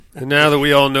And now that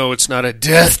we all know it's not a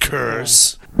death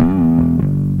curse...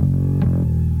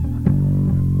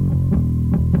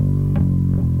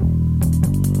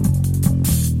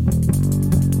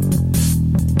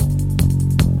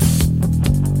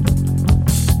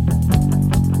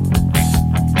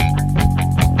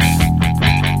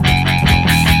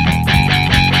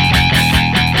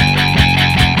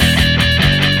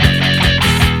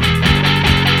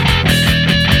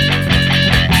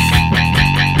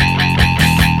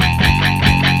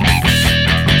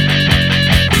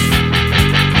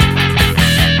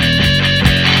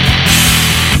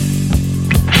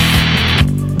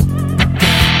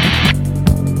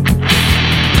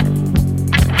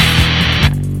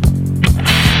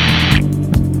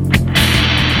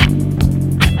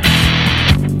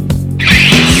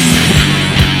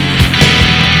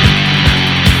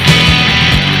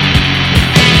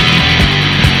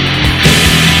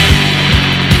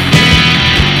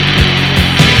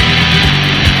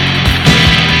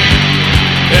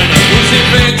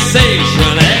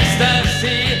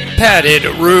 Padded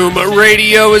Room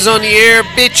Radio is on the air,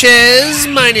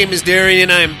 bitches. My name is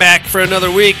Darian. I am back for another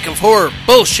week of horror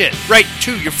bullshit right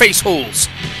to your face holes.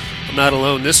 I'm not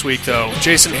alone this week, though.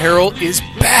 Jason Harrell is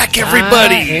back,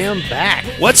 everybody. I am back.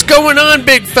 What's going on,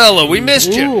 big fella? We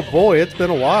missed you. Oh, boy, it's been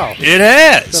a while. It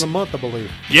has. It's been a month, I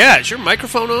believe. Yeah, is your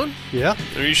microphone on? Yeah.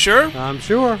 Are you sure? I'm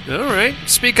sure. All right.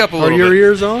 Speak up a little bit. Are your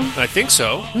ears on? I think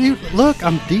so. Look,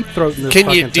 I'm deep-throating this Can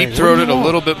you fucking thing. deep-throat it a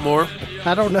little bit more?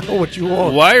 I don't know what you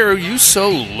want. Why are you so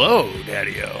low,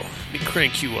 Daddy-O? Let me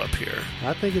crank you up here.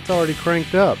 I think it's already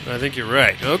cranked up. I think you're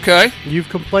right. Okay. You've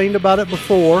complained about it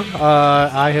before.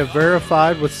 I have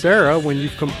verified with Sarah when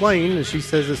you've complained, and she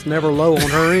says it's never low on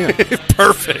her end.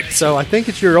 Perfect. So I think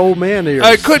it's your old man ears.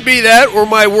 It could be that, or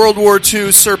my World War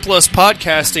II surplus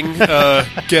podcasting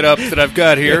get-up that I've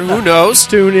got here. Who knows?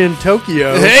 Tune in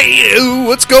Tokyo. Hey,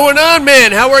 what's going on,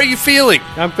 man? How are you feeling?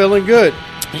 I'm feeling good.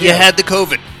 You had the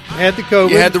COVID. Had the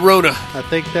COVID. You had the Rona. I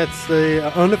think that's the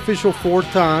unofficial fourth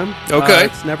time. Okay.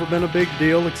 It's never been a big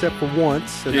deal except for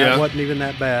once, and that wasn't even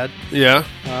that bad. Yeah.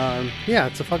 Yeah,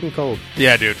 it's a fucking cold.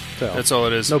 Yeah, dude. So, that's all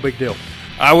it is. No big deal.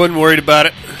 I wasn't worried about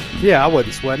it. Yeah, I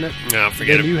wasn't sweating it. No,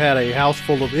 forget it. You had a house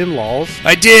full of in-laws.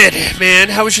 I did, man.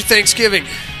 How was your Thanksgiving?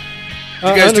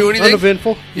 Did you guys do anything?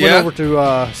 Uneventful. Yeah. Went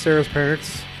over to Sarah's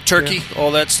parents. Turkey,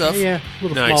 all that stuff? Yeah, a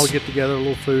little small get-together, a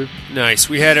little food. Nice.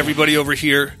 We had everybody over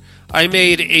here. I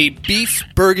made a beef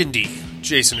burgundy,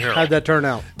 Jason Harrell. How'd that turn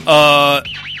out?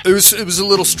 It was a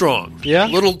little strong. Yeah? A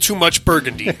little too much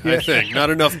burgundy, I think. Not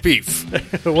enough beef.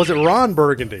 Was it Ron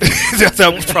Burgundy?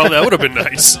 that would have been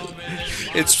nice.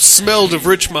 It smelled of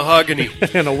rich mahogany.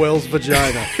 And a whale's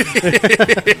vagina.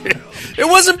 It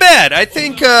wasn't bad. I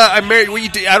think I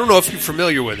don't know if you're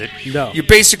familiar with it. No. You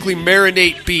basically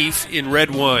marinate beef in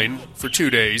red wine for 2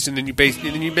 days, and then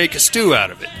you make a stew out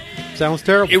of it. Sounds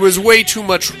terrible. It was way too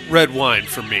much red wine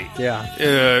for me.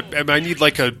 Yeah. I need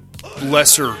like a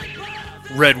lesser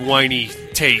red winey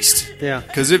taste. Yeah.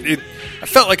 Because I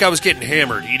felt like I was getting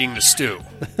hammered eating the stew.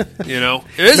 You know?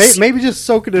 Maybe just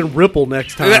soak it in Ripple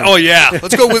next time. Oh, yeah.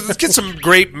 Let's get some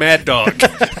great Mad Dog.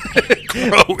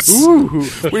 Gross. Ooh.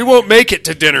 We won't make it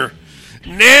to dinner.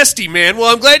 Nasty, man.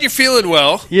 Well, I'm glad you're feeling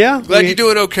well. Yeah. Glad you're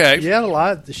doing okay. Yeah, a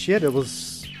lot of shit. It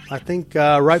was, I think,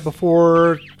 right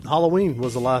before Halloween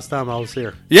was the last time I was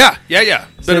here. Yeah.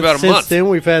 Been about a month. Since then,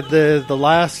 we've had the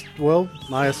last, well,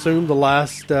 I assume the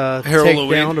last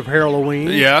takedown of Halloween.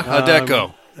 Yeah, how'd that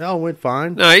go? Oh, it went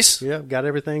fine. Nice. Yeah, got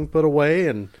everything put away,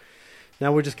 and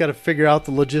now we just got to figure out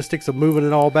the logistics of moving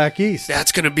it all back east.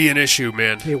 That's going to be an issue,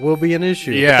 man. It will be an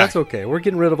issue. Yeah. But that's okay. We're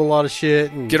getting rid of a lot of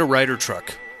shit. And get a Ryder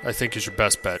truck, I think, is your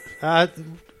best bet.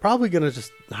 Probably going to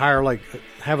just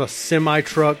have a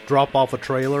semi-truck drop off a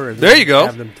trailer. And there you go.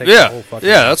 Have them take the whole fucking thing.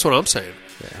 That's what I'm saying.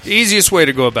 Yeah. The easiest way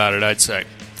to go about it, I'd say.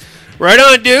 Right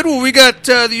on, dude. Well, we got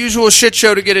the usual shit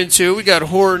show to get into. We got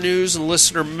horror news and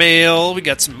listener mail. We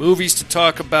got some movies to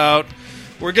talk about.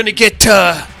 We're going to get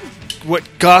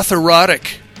goth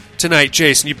erotic tonight,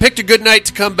 Jason. You picked a good night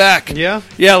to come back. Yeah?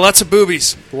 Yeah, lots of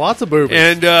boobies. Lots of boobies.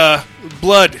 And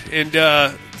blood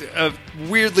and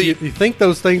weirdly... You think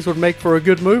those things would make for a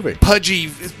good movie. Pudgy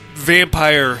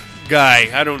vampire guy.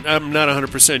 I'm not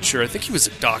 100% sure. I think he was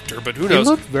a doctor, but who knows?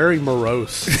 He looked very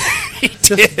morose. He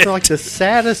just did. Like the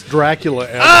saddest Dracula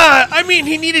ever. I mean,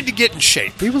 he needed to get in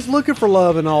shape. He was looking for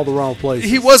love in all the wrong places.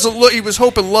 He wasn't. He was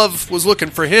hoping love was looking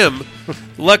for him.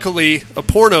 Luckily, a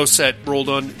porno set rolled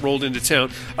into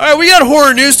town. All right, we got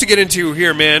horror news to get into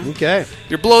here, man. Okay,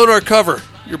 you're blowing our cover.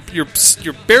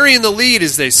 You're burying the lead,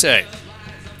 as they say.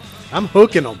 I'm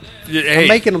hooking them. Hey, I'm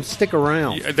making them stick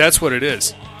around. That's what it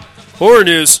is. Horror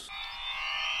news.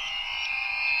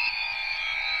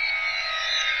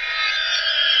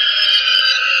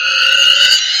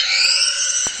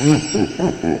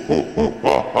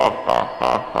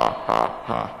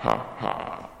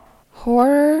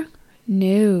 Horror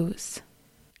news.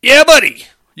 Yeah, buddy.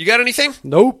 You got anything?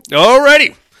 Nope.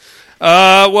 Alrighty.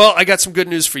 Well, I got some good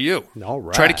news for you. All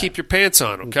right. Try to keep your pants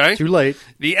on, okay? Too late.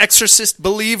 The Exorcist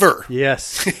Believer.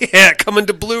 Yes. Yeah, coming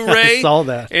to Blu-ray I saw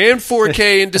that. and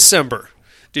 4K in December.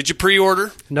 Did you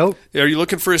pre-order? Nope. Are you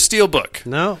looking for a steelbook?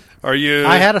 No. Are you?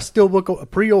 I had a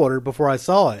steelbook pre-ordered before I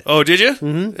saw it. Oh, did you?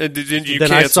 Mm-hmm. Did you then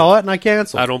cancel? I saw it and I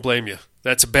canceled. I don't blame you.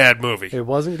 That's a bad movie. It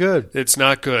wasn't good. It's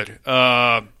not good.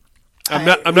 I'm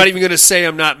not even going to say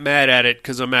I'm not mad at it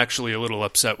because I'm actually a little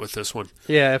upset with this one.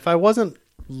 Yeah, if I wasn't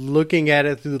looking at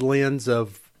it through the lens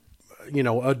of,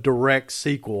 a direct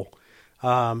sequel,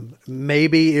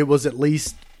 maybe it was at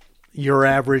least your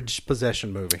average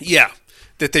possession movie. Yeah,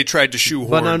 that they tried to shoehorn.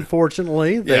 But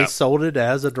unfortunately, they sold it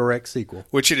as a direct sequel.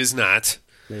 Which it is not.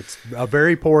 It's a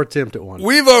very poor attempt at one.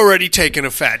 We've already taken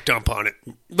a fat dump on it.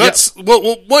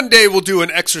 Well, one day we'll do an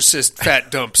Exorcist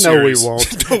fat dump series. No, we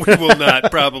won't. No, we will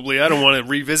not, probably. I don't want to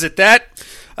revisit that.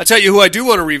 I'll tell you who I do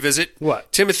want to revisit.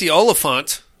 What? Timothy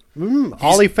Oliphant.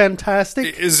 Ollie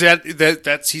Fantastic? He's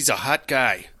a hot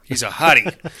guy. He's a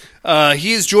hottie.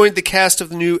 He has joined the cast of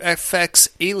the new FX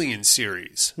Alien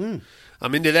series.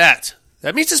 I'm into that.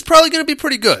 That means it's probably going to be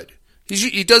pretty good.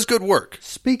 He does good work.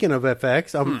 Speaking of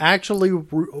FX, I'm actually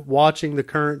watching the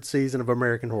current season of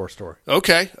American Horror Story.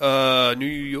 Okay. New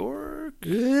York?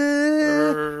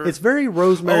 It's very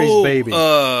Rosemary's Baby.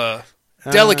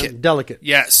 Delicate. Delicate.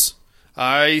 Yes.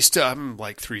 I'm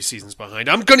like 3 seasons behind.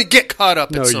 I'm going to get caught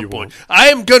up at some point. I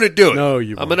am going to do it. No,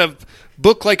 you won't. I'm going to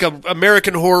book like an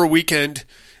American Horror Weekend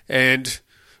and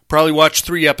probably watch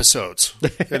 3 episodes.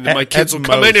 And then my kids will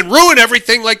come in and ruin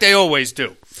everything like they always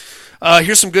do.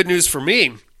 Here's some good news for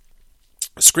me.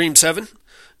 Scream 7,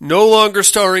 no longer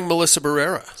starring Melissa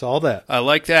Barrera. It's all that. I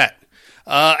like that.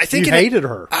 I think you hated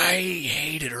her. I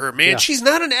hated her, man. Yeah. She's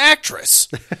not an actress.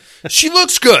 She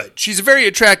looks good. She's a very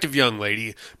attractive young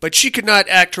lady, but she could not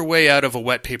act her way out of a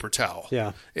wet paper towel.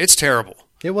 Yeah. It's terrible.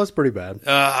 It was pretty bad.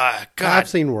 God. I've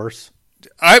seen worse.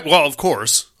 Well, of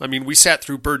course. I mean, we sat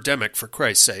through Birdemic, for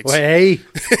Christ's sakes. Well, hey.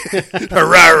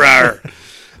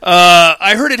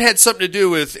 I heard it had something to do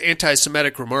with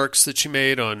anti-Semitic remarks that she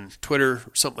made on Twitter or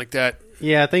something like that.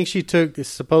 Yeah, I think she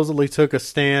supposedly took a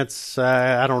stance.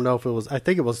 I don't know if it was. I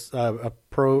think it was a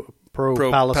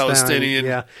pro-Palestinian.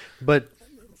 Yeah, but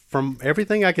from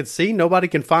everything I could see, nobody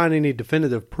can find any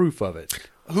definitive proof of it.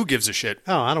 Who gives a shit?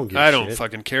 Oh, I don't give a shit. I don't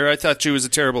fucking care. I thought she was a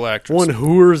terrible actress. One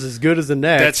hooer's as good as the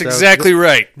next. That's exactly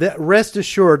right. Rest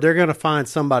assured, they're going to find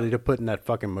somebody to put in that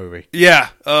fucking movie. Yeah.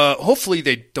 Hopefully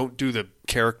they don't do the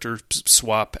character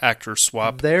swap, actor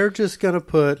swap. They're just going to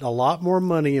put a lot more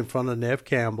money in front of Neve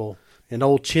Campbell, and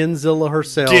old Chinzilla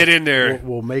herself. Get in there.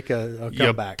 Will make a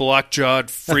comeback. You block-jawed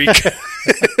freak.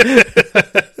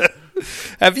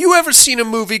 Have you ever seen a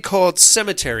movie called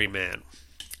Cemetery Man?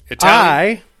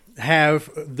 Italian? I have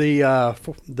the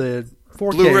 4K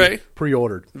Blu-ray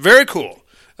pre-ordered. Very cool.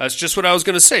 That's just what I was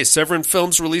going to say. Severin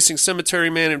Films releasing Cemetery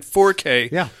Man in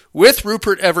 4K with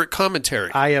Rupert Everett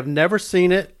commentary. I have never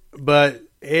seen it, but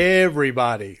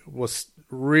everybody was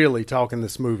really talking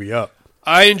this movie up.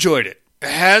 I enjoyed it. It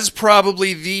has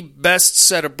probably the best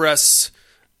set of breasts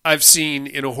I've seen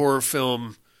in a horror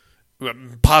film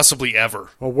possibly ever.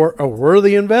 A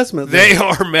worthy investment. They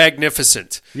are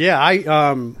magnificent. Yeah,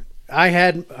 I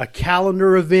had a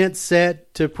calendar event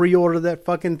set to pre-order that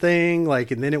fucking thing,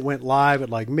 and then it went live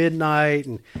at midnight,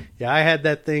 and I had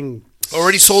that thing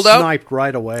already sold out, sniped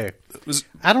right away.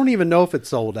 I don't even know if it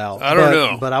sold out. I don't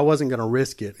know, but I wasn't going to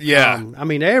risk it. Yeah, I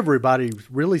mean everybody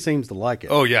really seems to like it.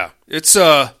 Oh yeah, it's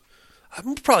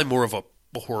I'm probably more of a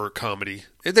horror comedy.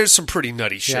 There's some pretty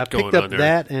nutty shit going on there. I picked up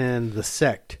that and The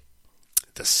Sect.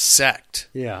 The Sect.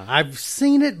 Yeah, I've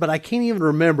seen it, but I can't even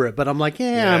remember it. But I'm like,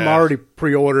 I'm already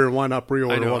pre-ordering. Why not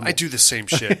pre-order? I know. I do the same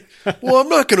shit. Well, I'm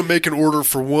not going to make an order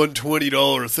for one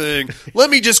 $20 thing. Let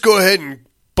me just go ahead and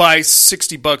buy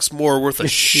 $60 more worth of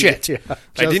shit. I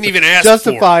didn't even ask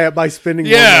justify it by spending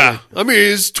more money. I mean,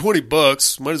 it's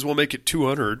 $20. Might as well make it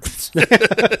 $200.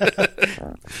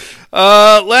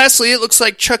 Lastly, it looks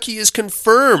like Chucky is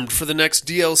confirmed for the next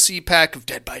DLC pack of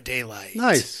Dead by Daylight.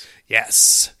 Nice.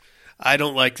 Yes. I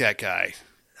don't like that guy.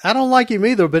 I don't like him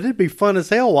either, but it'd be fun as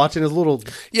hell watching his little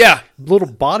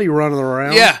body running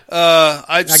around. Yeah.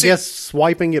 I guess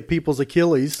swiping at people's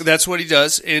Achilles. That's what he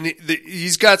does. And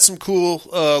he's got some cool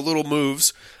little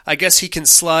moves. I guess he can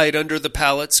slide under the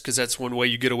pallets because that's one way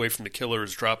you get away from the killer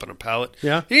is dropping a pallet.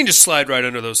 Yeah. He can just slide right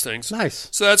under those things. Nice.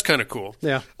 So that's kind of cool.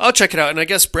 Yeah. I'll check it out. And I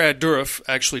guess Brad Dourif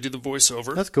actually did the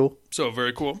voiceover. That's cool. So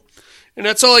very cool. And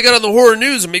that's all I got on the horror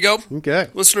news, amigo. Okay.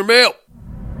 Listener mail.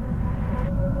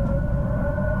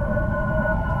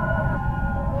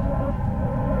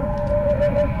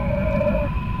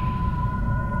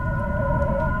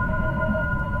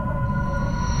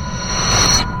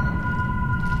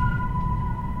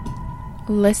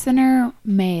 Listener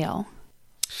mail.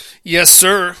 Yes,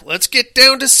 sir. Let's get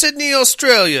down to Sydney,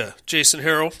 Australia. Jason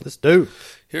Harrell. Let's do.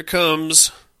 Here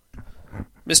comes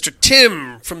Mr.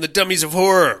 Tim from the Dummies of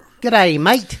Horror. G'day,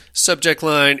 mate. Subject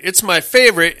line, it's my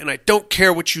favorite, and I don't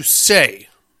care what you say.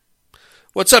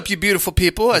 What's up, you beautiful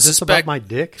people? Is this about my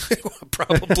dick?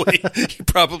 Probably. He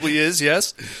probably is,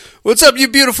 yes. What's up, you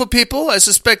beautiful people? I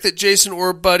suspect that Jason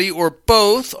or Buddy or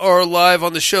both are live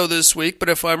on the show this week, but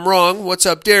if I'm wrong, what's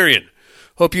up, Darian?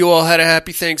 Hope you all had a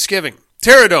happy Thanksgiving.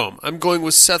 Pterodome, I'm going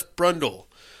with Seth Brundle.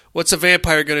 What's a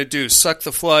vampire going to do, suck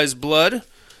the fly's blood?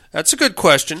 That's a good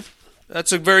question.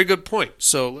 That's a very good point.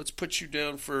 So let's put you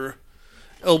down for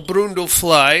El Brundle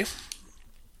Fly.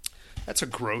 That's a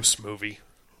gross movie.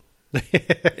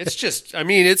 It's just, I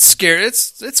mean, it's scary.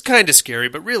 It's kind of scary,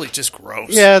 but really just gross.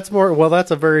 Yeah, it's more, well,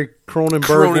 that's a very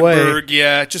Cronenberg way.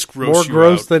 Yeah, just gross. More you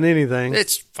gross out. than anything.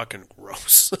 It's fucking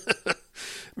gross.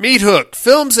 Meat Hook,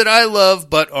 films that I love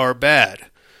but are bad.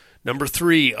 Number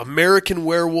 3, American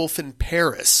Werewolf in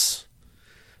Paris.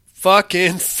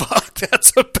 Fucking fuck,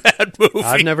 that's a bad movie.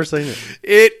 I've never seen it.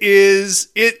 It is.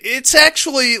 It's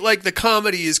actually like the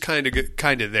comedy is kind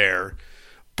of there,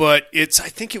 but it's. I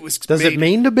think it was. Does it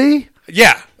mean to be?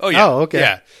 Yeah. Oh yeah. Oh okay.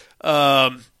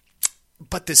 Yeah.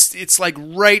 But it's like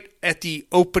right at the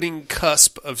opening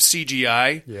cusp of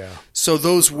CGI. Yeah. So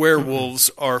those werewolves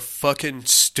are fucking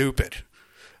stupid.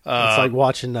 It's like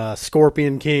watching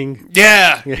Scorpion King.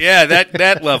 Yeah. Yeah.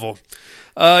 That level.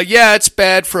 Yeah, it's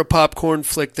bad for a popcorn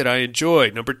flick that I enjoy.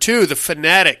 Number 2, The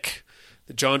Fanatic,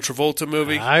 the John Travolta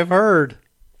movie. I've heard.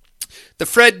 The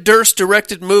Fred Durst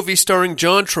directed movie starring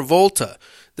John Travolta.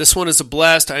 This one is a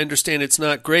blast. I understand it's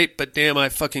not great, but damn, I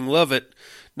fucking love it.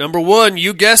 Number 1,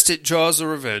 you guessed it, Jaws of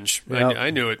Revenge. Yep.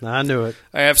 I knew it. I knew it.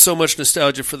 I have so much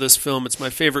nostalgia for this film. It's my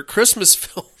favorite Christmas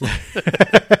film.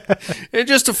 And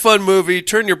just a fun movie.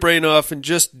 Turn your brain off and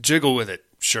just jiggle with it.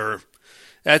 Sure.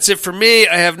 That's it for me.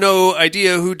 I have no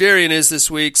idea who Darian is this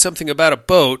week. Something about a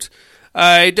boat.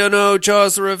 I don't know.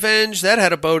 Jaws the Revenge. That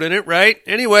had a boat in it, right?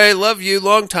 Anyway, love you.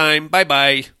 Long time.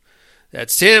 Bye-bye.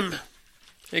 That's Tim.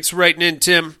 Thanks for writing in,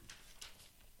 Tim.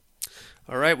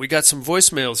 All right, we got some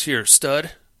voicemails here,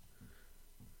 stud.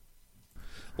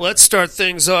 Let's start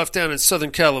things off down in Southern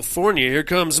California. Here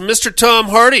comes Mr. Tom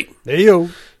Hardy. Hey-yo.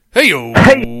 Hey-yo.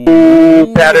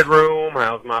 Hey, padded room.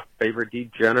 How's my favorite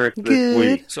degenerates this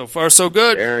week? So far, so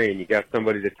good. Aaron, you got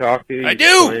somebody to talk to? I do.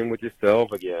 You're playing with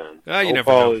yourself again. You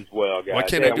never all know. is well, guys. Why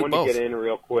can't hey, I do want both? to get in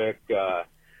real quick. I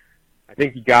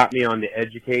think you got me on the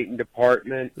educating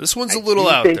department. This one's a little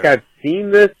out I think there. I've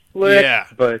seen this flick, Yeah.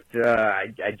 but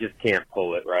I just can't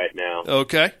pull it right now.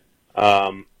 Okay.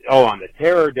 On the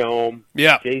Terror Dome,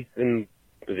 Yeah. was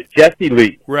it Jesse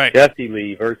Lee? Right. Jesse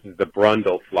Lee versus the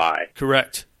Brundle Fly.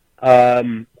 Correct.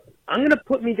 I'm going to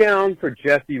put me down for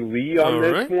Jesse Lee on All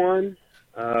this right. one.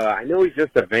 I know he's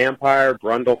just a vampire,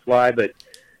 Brundlefly, but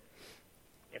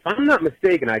if I'm not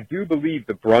mistaken, I do believe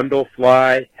the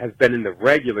Brundlefly has been in the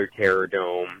regular Terror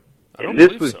Dome, I don't and this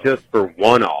believe was so. just for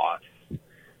one-offs.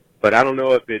 But I don't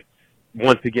know if it's,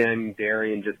 once again,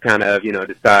 Darian just kind of,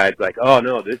 decides, like, oh,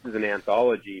 no, this is an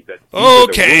anthology. But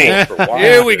Okay.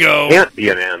 Here we go. It can't be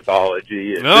an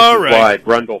anthology. And All this is right.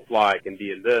 why Brundlefly can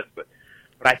be in this, but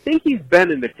I think he's been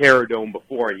in the Terror Dome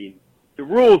before. The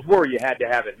rules were you had to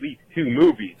have at least 2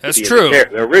 movies. That's to be true.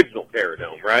 In the original Terror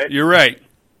Dome, right? You're right.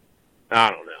 I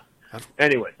don't know.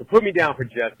 Anyway, so put me down for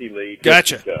Jesse Lee.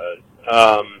 Gotcha. Because,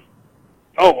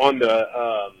 on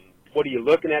the what are you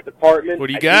looking at department? What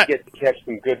do you I got? did get to catch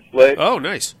some good flicks. Oh,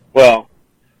 nice. Well,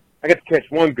 I got to catch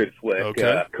one good flick.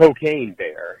 Okay. Cocaine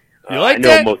Bear. You like I know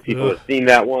that? most people have seen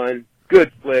that one.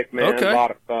 Good flick, man. Okay. A lot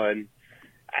of fun.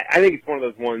 I think it's one of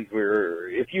those ones where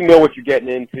if you know what you're getting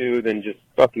into, then just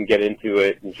fucking get into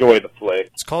it. Enjoy the flick.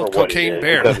 It's called for what Cocaine it is.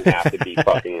 Bear. It doesn't have to be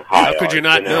fucking high. How could you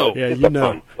art, not know? Yeah, It's you a know.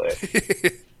 fun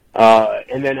flick.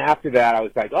 And then after that, I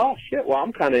was like, oh, shit, well,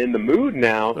 I'm kind of in the mood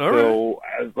now. So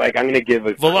I was like, I'm going to give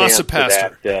a chance to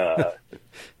Velocipaster. that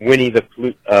Winnie the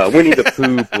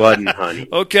Pooh, Blood and Honey.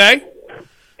 Okay.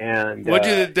 And What'd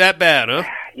you do that bad, huh?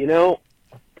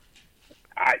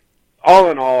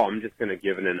 All in all, I'm just going to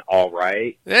give it an all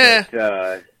right. Yeah.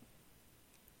 But,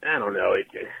 I don't know.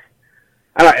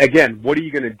 Again, what are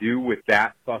you going to do with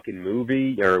that fucking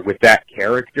movie or with that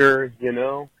character,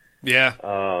 Yeah.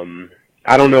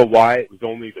 I don't know why it was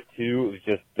only the 2. It was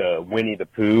just Winnie the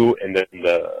Pooh and then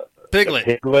the Piglet.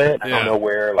 The Piglet. I Yeah. don't know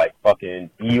where,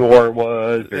 fucking Eeyore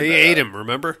was. Or They ate him,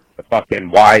 remember? The fucking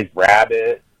Wise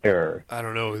Rabbit. Or I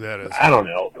don't know who that is. I don't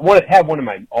know. What had one of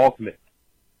my ultimate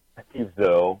pet peeves,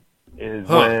 though, is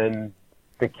when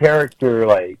the character,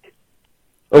 okay,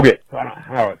 so I don't know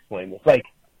how to explain this.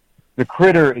 The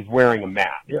critter is wearing a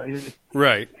mask.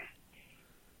 Right.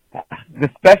 The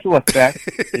special effect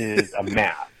is a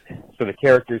mask. So the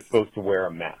character is supposed to wear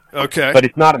a mask. Okay. But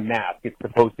it's not a mask. It's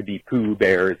supposed to be Pooh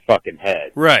Bear's fucking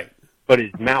head. Right. But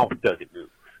his mouth doesn't move.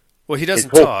 Well, he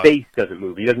doesn't His whole talk. face doesn't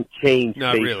move. He doesn't change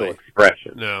Not facial really.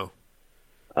 expression. No.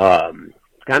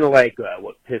 It's kind of like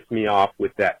what pissed me off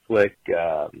with that flick,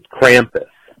 Krampus.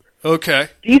 Okay.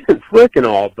 Decent flick and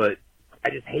all, but I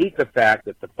just hate the fact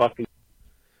that the fucking...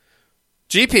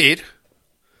 GP'd.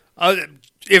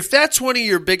 If that's one of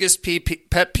your biggest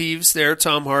pet peeves there,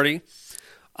 Tom Hardy,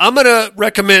 I'm going to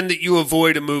recommend that you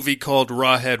avoid a movie called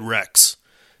Rawhead Rex,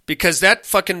 because that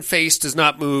fucking face does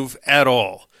not move at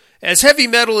all. As heavy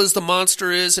metal as the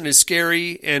monster is and is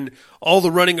scary and all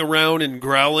the running around and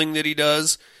growling that he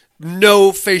does,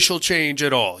 no facial change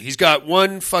at all. He's got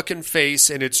one fucking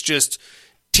face and it's just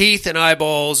teeth and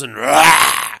eyeballs and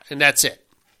rah, and that's it.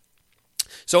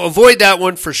 So avoid that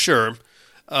one for sure.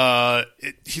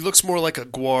 He looks more like a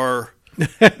Gwar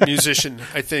musician,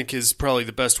 I think, is probably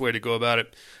the best way to go about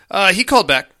it. He called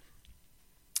back.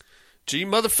 G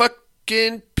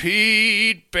motherfucking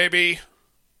Pete, baby.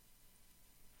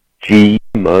 G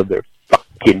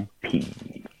motherfucking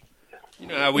P. You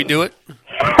know how we do it?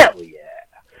 Hell yeah.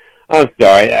 I'm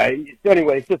sorry. So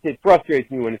anyway, it frustrates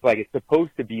me when it's like it's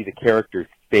supposed to be the character's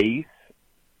face,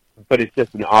 but it's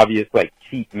just an obvious, like,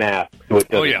 cheap mask, so it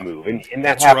doesn't move. And that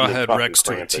That's happened Rawhead in Rex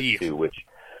to a Krampus, T. too, which,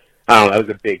 I don't know, that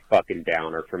was a big fucking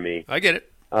downer for me. I get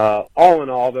it. All in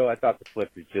all, though, I thought the flick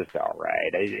was just all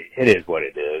right. It is what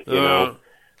it is, you know?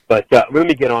 But let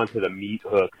me get on to the meat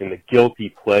hooks and the guilty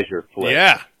pleasure flick.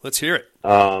 Yeah, let's hear it.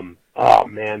 Oh,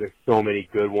 man, there's so many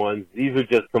good ones. These are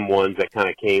just some ones that kind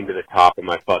of came to the top of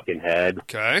my fucking head.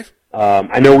 Okay.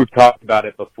 I know we've talked about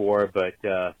it before, but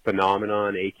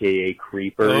Phenomenon, a.k.a.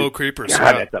 Creepers. Oh, Creepers.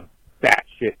 God, Yeah. that's a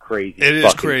batshit crazy It is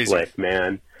fucking crazy. flick,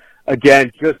 man.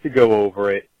 Again, just to go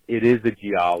over it, it is a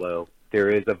giallo. There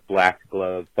is a black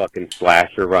glove fucking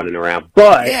slasher running around.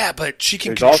 But yeah, but she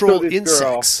can there's control also this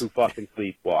insects. girl who fucking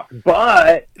sleepwalks.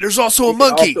 But there's also a she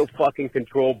monkey. can also fucking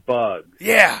control bugs.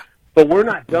 Yeah. But we're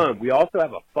not done. We also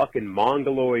have a fucking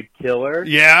mongoloid killer.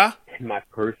 Yeah. And my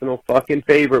personal fucking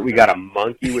favorite, we got a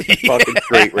monkey with a fucking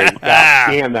straight ring. God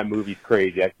damn, that movie's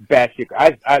crazy. That's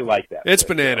batshit. I like that. It's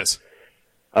bananas.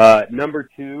 Number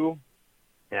 2,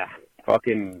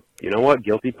 fucking, you know what?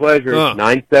 Guilty pleasure.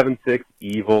 976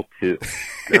 Evil 2.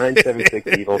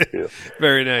 976 Evil 2.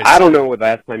 Very nice. I don't know what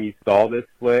last time you saw this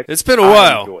flick. It's been a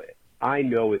while. Enjoy it. I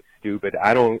know it's stupid.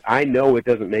 I know it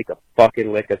doesn't make a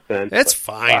fucking lick of sense. That's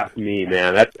fine. Fuck me,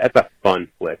 man. That's a fun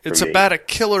flick for It's me. about a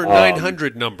killer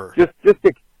 900 number. Just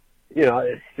to, you know,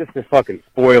 it's just the fucking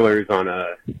spoilers on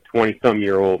a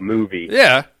 20-some-year-old movie.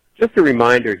 Yeah. Just a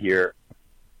reminder here.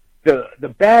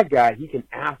 The bad guy, he can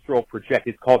astral project.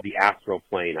 It's called the astral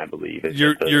plane, I believe. It's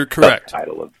You're correct.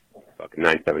 Title of fucking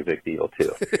 976 Evil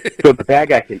 2. So the bad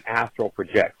guy can astral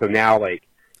project. So now, like,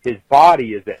 his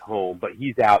body is at home, but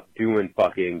he's out doing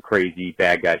fucking crazy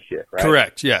bad guy shit, right?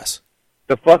 Correct, yes.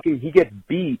 He gets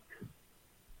beat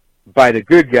by the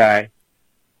good guy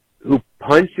who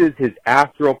punches his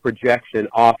astral projection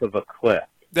off of a cliff.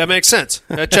 That makes sense.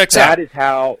 That checks out. That is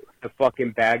how the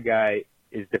fucking bad guy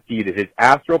is defeated. His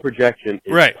astral projection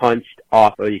is punched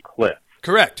off a cliff.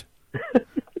 Correct.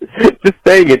 Just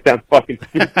saying it sounds fucking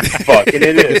stupid. Fucking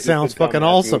it is. It sounds fucking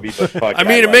awesome. Movie, I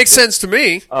mean, it makes sense to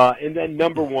me. And then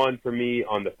number 1 for me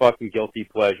on the fucking guilty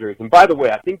pleasures. And by the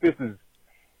way, I think this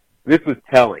was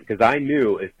telling, because I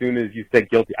knew as soon as you said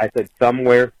guilty, I said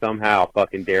somewhere, somehow,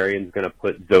 fucking Darian's going to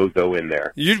put Zozo in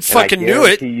there. You fucking knew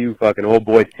it. You fucking old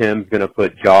boy Tim's going to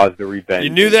put Jaws the Revenge. You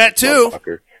knew that too.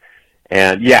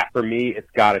 And yeah, for me,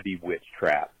 it's got to be Witch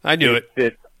Trap. I knew it.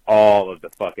 Fits all of the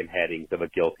fucking headings of a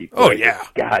guilty pleasure. Oh, yeah.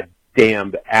 God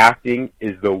damn, the acting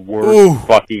is the worst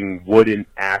fucking wooden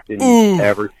acting you've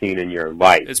ever seen in your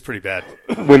life. It's pretty bad.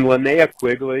 When Linnea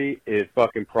Quigley is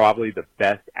fucking probably the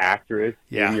best actress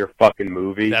in your fucking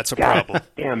movie. That's a problem.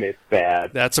 Damn, it's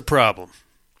bad. That's a problem.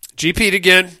 GP'd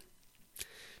again.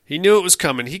 He knew it was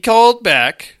coming. He called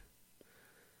back.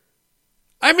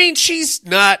 I mean, she's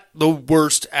not the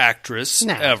worst actress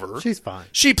ever. She's fine.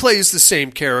 She plays the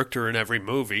same character in every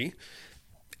movie.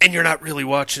 And you're not really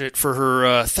watching it for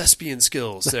her thespian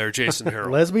skills there, Jason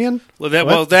Harold. Lesbian?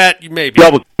 That maybe.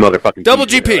 Double motherfucking Double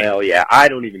GP. GP. Hell yeah. I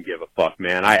don't even give a fuck,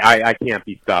 man. I can't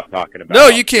be stopped talking about it. No,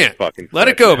 you can't. Let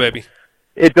it go, man. baby.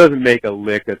 It doesn't make a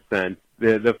lick of sense.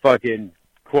 The fucking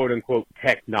quote-unquote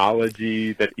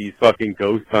technology that these fucking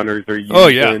ghost hunters are using. Oh,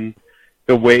 yeah.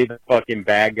 The way the fucking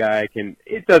bad guy can...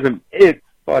 It's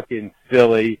fucking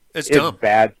silly. It's dumb.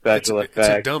 Bad special effects. It's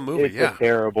a dumb movie, It's yeah. a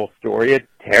terrible story. It's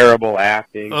terrible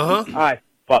acting. Uh-huh. I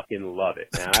fucking love it,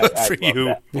 man. Good I for love you.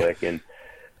 that flick. And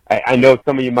I know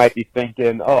some of you might be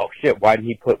thinking, oh, shit, why didn't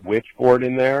he put Witchboard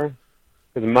in there?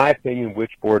 Because in my opinion,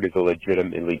 Witchboard is a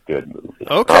legitimately good movie.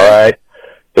 Okay. All right?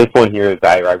 This one here is,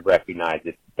 I recognize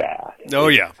it's bad. Oh,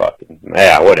 yeah.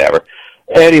 Whatever.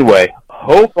 Anyway,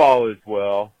 hope all is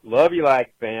well. Love you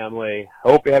like family.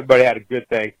 Hope everybody had a good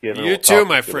Thanksgiving. You too,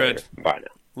 my friend. Later. Bye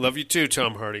now. Love you too,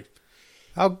 Tom Hardy.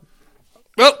 I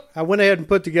went ahead and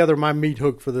put together my meat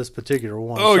hook for this particular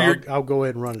one. Oh, so I'll go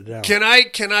ahead and run it down. Can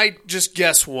I just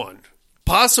guess one?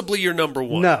 Possibly your number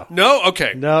one. No.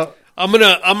 Okay. No. I'm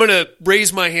gonna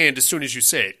raise my hand as soon as you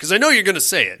say it because I know you're gonna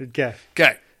say it.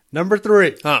 Okay. Number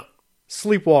 3. Huh?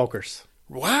 Sleepwalkers.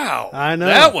 Wow. I know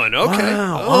that one. Okay.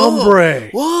 Wow.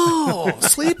 Hombre. Whoa.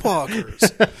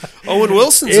 Sleepwalkers. Owen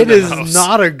Wilson's It in the is house.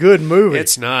 not a good movie.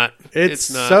 It's not.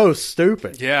 It's not. so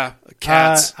stupid. Yeah.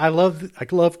 Cats. I love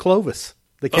Clovis,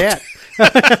 the cat.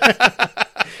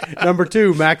 Number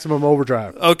 2, Maximum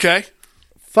Overdrive. Okay.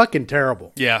 Fucking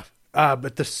terrible. Yeah.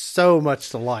 But there's so much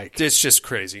to like. It's just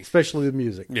crazy. Especially the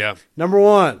music. Yeah. Number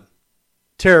 1,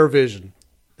 Terror Vision.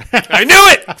 I knew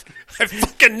it. I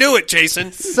fucking knew it,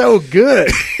 Jason. So good.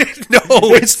 No,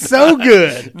 It's so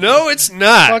good. No, it's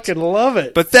not. Fucking love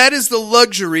it. But that is the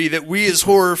luxury that we as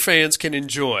horror fans can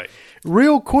enjoy.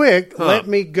 Real quick, let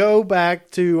me go back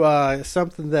to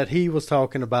something that he was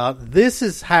talking about. This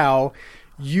is how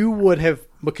you would have,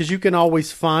 because you can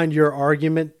always find your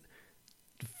argument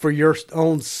for your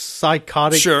own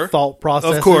psychotic thought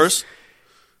processes. Of course.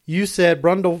 You said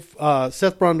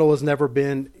Seth Brundle has never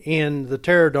been in the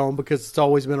Terror Dome because it's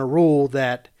always been a rule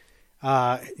that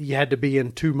you had to be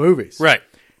in 2 movies. Right.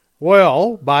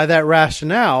 Well, by that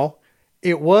rationale,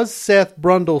 it was Seth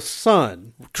Brundle's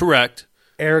son. Correct.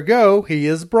 Ergo, he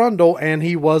is Brundle, and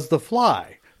he was the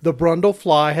Fly. The Brundle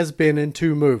Fly has been in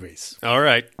 2 movies. All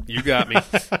right. You got me.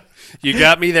 You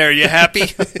got me there. You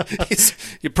happy?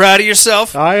 You proud of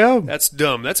yourself? I am. That's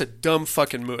dumb. That's a dumb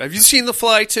fucking movie. Have you seen The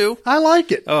Fly, too? I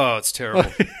like it. Oh, it's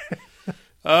terrible.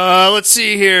 Let's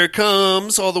see here.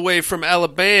 Comes all the way from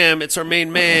Alabama. It's our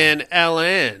main man,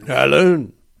 Alan.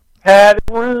 Alan.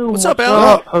 What's up,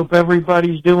 Alan? Hope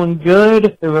everybody's doing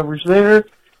good, whoever's there.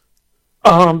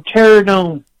 Terror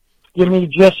Dome. Give me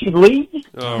Jesse Lee.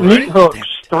 Meat Hooks.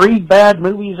 3 bad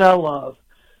movies I love.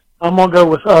 I'm going to go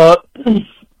with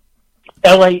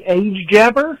L.A. Age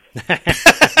Jabber,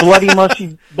 Bloody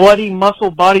Muscle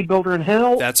Bodybuilder in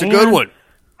Hell. That's a good one.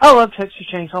 I love Texas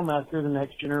Chainsaw Massacre, The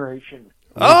Next Generation.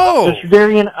 Oh! Mr.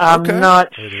 Darian, I'm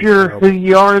not sure who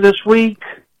you are this week.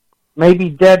 Maybe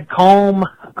Dead Calm.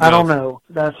 I don't know.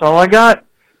 That's all I got.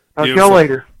 Talk to y'all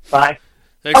later. Bye.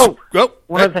 Thanks.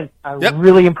 One other thing. I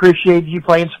really appreciated you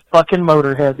playing some fucking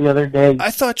Motorhead the other day. I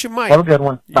thought you might. Have a good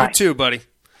one. Bye. You too, buddy.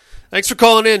 Thanks for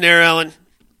calling in there, Alan.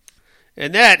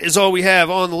 And that is all we have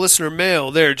on the listener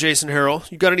mail there, Jason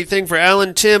Harrell. You got anything for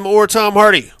Alan, Tim, or Tom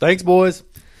Hardy? Thanks, boys.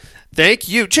 Thank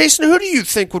you. Jason, who do you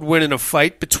think would win in a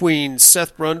fight between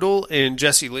Seth Brundle and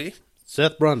Jesse Lee?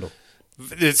 Seth Brundle.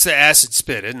 It's the acid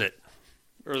spit, isn't it?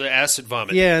 Or the acid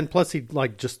vomit. Yeah, and plus he'd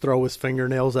just throw his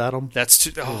fingernails at them. That's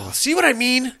see what I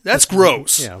mean? That's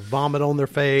gross. Yeah, vomit on their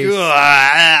face.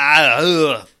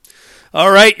 Ugh.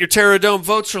 All right, your Terror Dome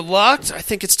votes are locked. I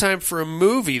think it's time for a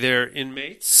movie there,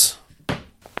 inmates.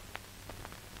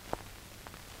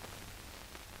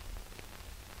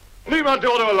 Leave my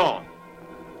daughter alone.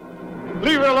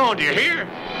 Leave her alone, do you hear?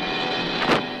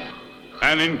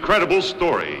 An incredible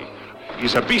story.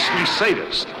 He's a beastly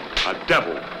sadist, a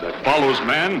devil that follows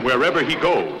man wherever he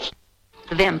goes.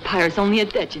 The vampire's only a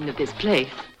legend of this place.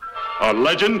 A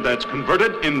legend that's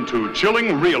converted into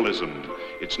chilling realism.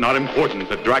 It's not important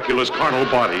that Dracula's carnal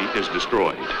body is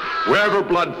destroyed. Wherever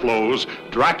blood flows,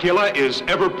 Dracula is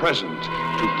ever present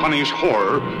to punish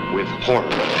horror with horror.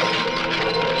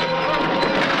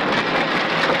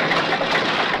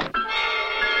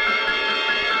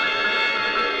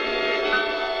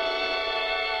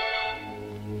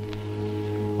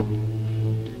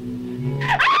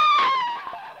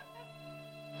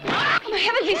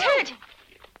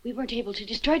 We weren't able to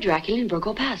destroy Dracula in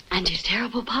Virgo Pass and his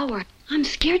terrible power. I'm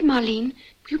scared, Marlene.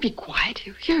 Will you be quiet?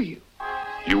 He'll hear you.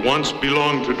 You once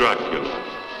belonged to Dracula,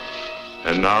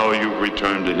 and now you've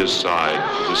returned to his side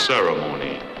for the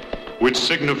ceremony, which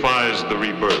signifies the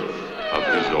rebirth of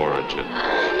his origin.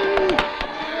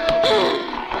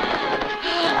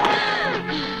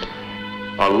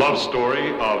 A love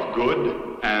story of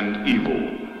good and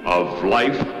evil, of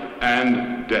life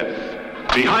and death.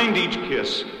 Behind each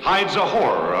kiss hides a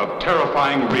horror of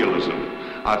terrifying realism,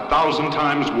 1,000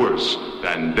 times worse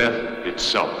than death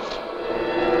itself.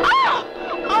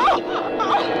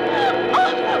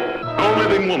 No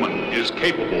living woman is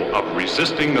capable of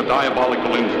resisting the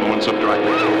diabolical influence of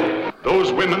Dracula. Those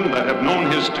those women that have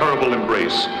known his terrible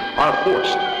embrace are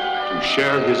forced to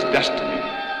share his destiny.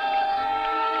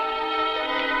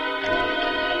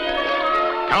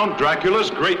 Count Draculas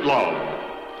Great Love,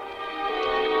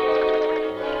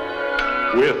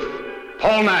 with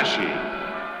Paul Naschy,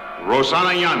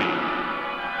 Rosanna Yanni,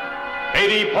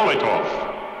 Haydee Politoff,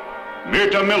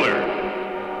 Myrta Miller,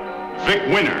 Vic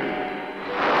Winner,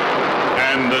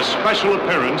 and the special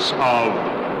appearance of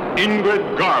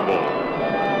Ingrid Garbo.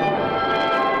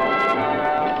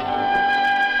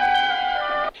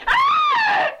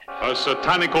 A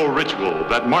satanical ritual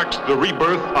that marks the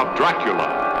rebirth of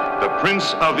Dracula. The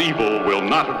Prince of Evil will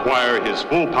not acquire his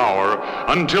full power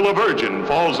until a virgin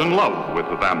falls in love with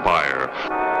the vampire.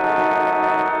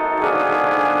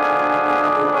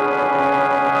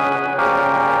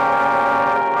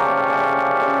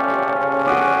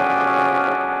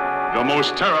 The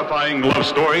most terrifying love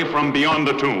story from beyond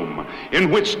the tomb, in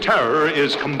which terror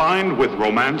is combined with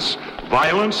romance,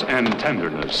 violence and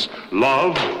tenderness,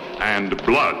 love and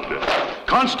blood.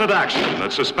 Constant action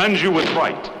that suspends you with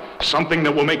fright. Something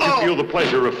that will make you feel the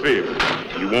pleasure of fear.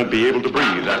 You won't be able to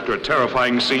breathe after a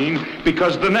terrifying scene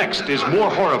because the next is more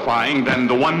horrifying than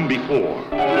the one before.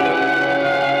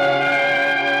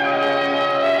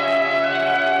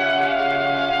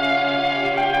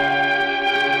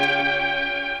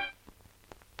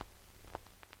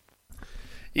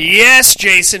 Yes,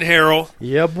 Jason Harrell.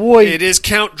 Yeah, boy. It is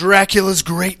Count Dracula's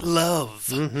Great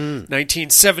Love.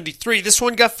 1973. This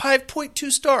one got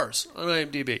 5.2 stars on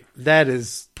IMDb. That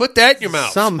is... Put that in your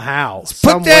mouth. Somehow.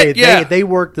 Put that, yeah. They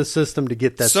worked the system to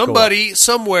get that Somebody,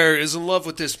 somewhere, is in love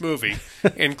with this movie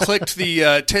and clicked the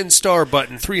 10-star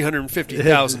button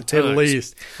 350,000 times. At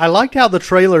least. I liked how the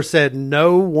trailer said,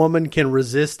 no woman can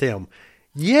resist him.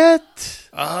 Yet...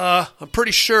 I'm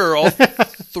pretty sure all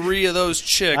three of those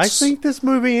chicks... I think this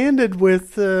movie ended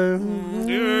with... go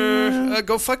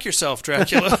fuck yourself,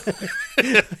 Dracula.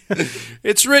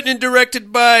 It's written and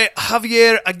directed by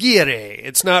Javier Aguirre.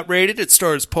 It's not rated. It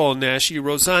stars Paul Naschy,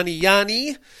 Rosanna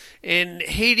Yanni, and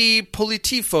Haydee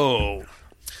Politoff.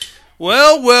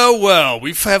 Well.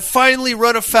 We have finally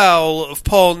run afoul of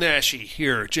Paul Naschy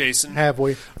here, Jason. Have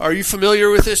we? Are you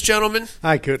familiar with this gentleman?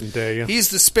 I couldn't tell you.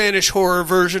 He's the Spanish horror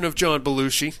version of John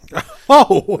Belushi.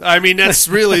 Oh! I mean, that's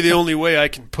really the only way I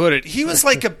can put it. He was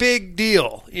like a big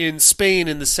deal in Spain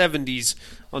in the 70s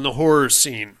on the horror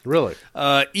scene. Really?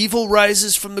 Evil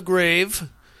Rises from the Grave.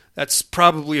 That's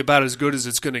probably about as good as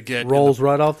it's going to get. Rolls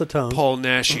right off the tongue. Paul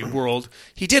Naschy world.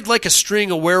 He did like a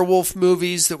string of werewolf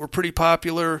movies that were pretty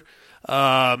popular.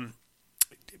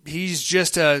 He's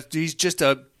just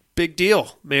a big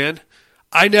deal, man.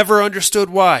 I never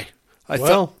understood why.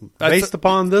 Based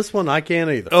upon this one, I can't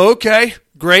either. Okay,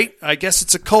 great. I guess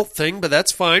it's a cult thing, but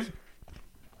that's fine.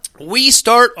 We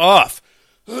start off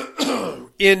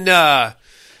in, I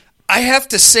have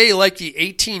to say, like the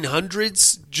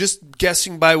 1800s, just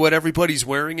guessing by what everybody's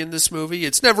wearing in this movie.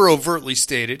 It's never overtly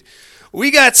stated. We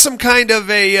got some kind of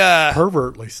a...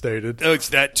 pervertly stated. Oh, it's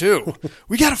that too.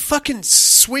 We got a fucking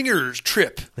swingers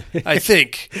trip, I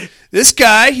think. This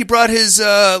guy, he brought his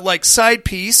side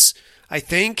piece, I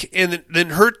think, and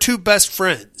then her two best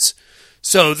friends.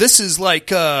 So this is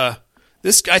like... I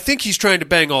think he's trying to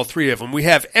bang all three of them. We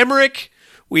have Emmerich,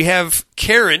 we have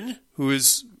Karen, who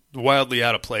is wildly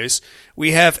out of place.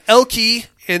 We have Elke,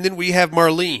 and then we have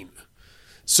Marlene.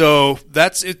 So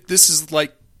that's it. This is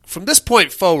like... From this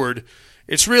point forward,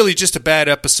 it's really just a bad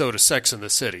episode of Sex and the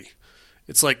City.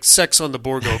 It's like Sex on the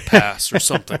Borgo Pass or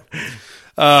something.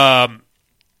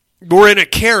 We're in a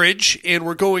carriage, and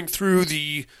we're going through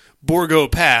the Borgo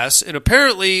Pass, and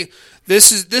apparently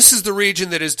this is the region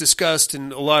that is discussed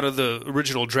in a lot of the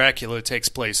original Dracula takes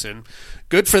place in.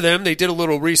 Good for them. They did a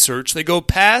little research. They go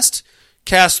past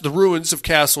the ruins of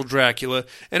Castle Dracula,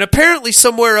 and apparently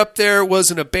somewhere up there was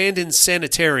an abandoned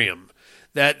sanitarium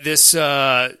that this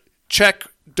Czech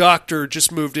doctor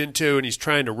just moved into, and he's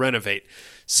trying to renovate.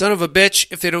 Son of a bitch,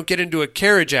 if they don't get into a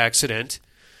carriage accident,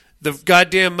 the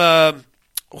goddamn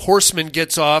horseman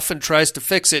gets off and tries to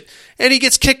fix it, and he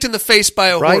gets kicked in the face by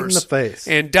a horse. Right in the face.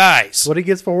 And dies. That's what he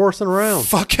gets for horsing around.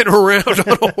 Fucking around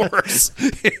on a horse.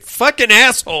 Fucking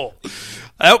asshole.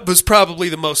 That was probably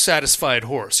the most satisfied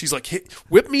horse. He's like,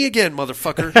 whip me again,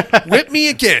 motherfucker. Whip me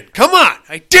again. Come on.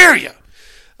 I dare you.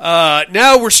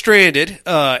 Now we're stranded.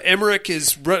 Emmerich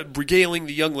is regaling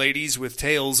the young ladies with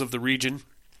tales of the region.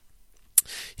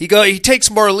 He takes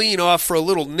Marlene off for a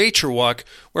little nature walk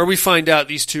where we find out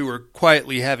these two are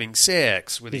quietly having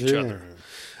sex with each other.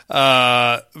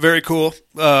 Very cool.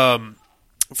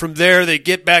 From there, they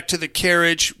get back to the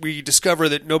carriage. We discover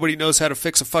that nobody knows how to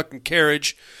fix a fucking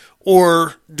carriage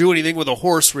or do anything with a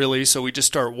horse, really, so we just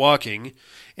start walking.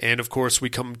 And, of course, we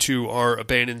come to our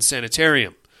abandoned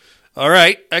sanitarium. All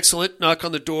right, excellent. Knock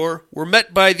on the door. We're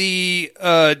met by the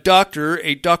doctor,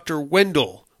 a Dr.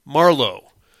 Wendell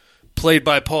Marlowe, played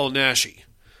by Paul Naschy.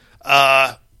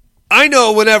 I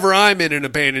know whenever I'm in an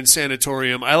abandoned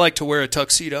sanatorium, I like to wear a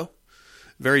tuxedo.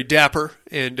 Very dapper,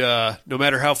 and no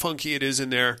matter how funky it is in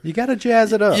there, you got to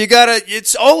jazz it up.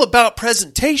 It's all about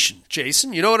presentation,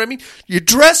 Jason. You know what I mean? You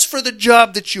dress for the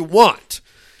job that you want,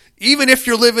 even if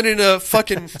you're living in a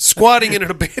fucking squatting in an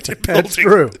abandoned building. That's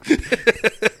true.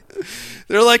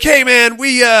 They're like, "Hey, man,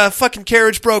 we fucking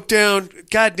carriage broke down.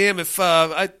 God damn, if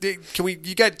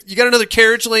you got another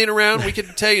carriage laying around? We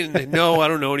could tell you." No, I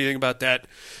don't know anything about that.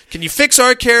 Can you fix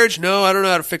our carriage? No, I don't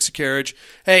know how to fix a carriage.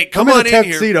 Hey, come on in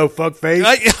here. Tuxedo, fuckface.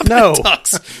 I'm no. in a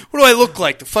tux. What do I look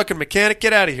like? The fucking mechanic?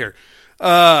 Get out of here.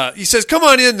 He says, "Come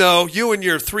on in, though. You and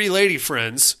your 3 lady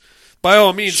friends. By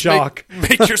all means,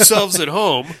 make yourselves at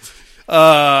home."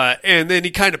 And then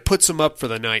he kind of puts them up for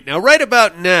the night. Now, right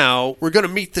about now, we're going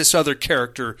to meet this other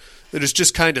character that is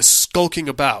just kind of skulking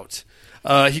about.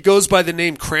 He goes by the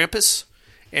name Krampus,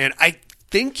 and I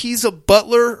think he's a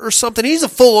butler or something. He's a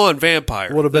full-on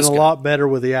vampire. Would have been a lot better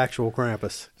with the actual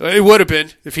Krampus. It would have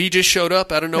been if he just showed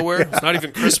up out of nowhere. It's not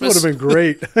even Christmas. Would have been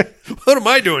great. What am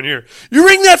I doing here? You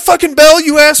ring that fucking bell,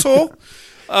 you asshole.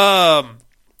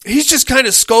 He's just kind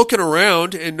of skulking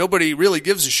around, and nobody really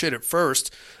gives a shit at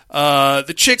first.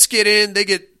 The chicks get in, they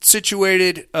get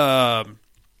situated. The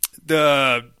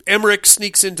Emmerich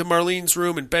sneaks into Marlene's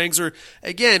room and bangs her.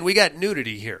 Again, we got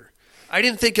nudity here. I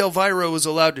didn't think Elvira was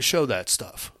allowed to show that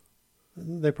stuff.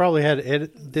 They probably had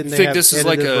didn't they think have this is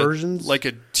like versions? like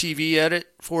a TV edit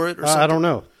for it or something? I don't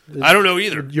know. I don't know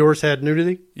either. Yours had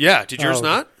nudity? Yeah, did yours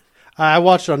not? I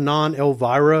watched a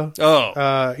non-Elvira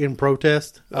in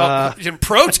protest. In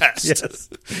protest? Yes.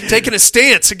 Taking a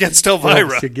stance against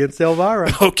Elvira. Yes, against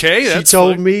Elvira. Okay, that's She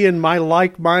told fine. me and my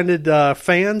like-minded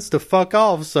fans to fuck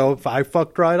off, so I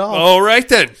fucked right off. All right,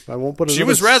 then. I won't put she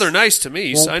was rather nice to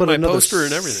me. Signed my poster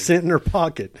and everything. Cent in her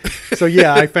pocket. So,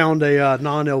 yeah, I found a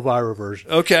non-Elvira version.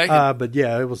 Okay. But,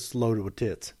 yeah, it was loaded with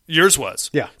tits. Yours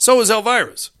was? Yeah. So was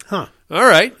Elvira's. Huh. All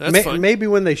right, that's fine. Maybe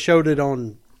when they showed it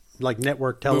on like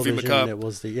network television, it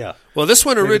was the Well, this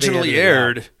one originally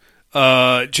aired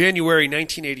January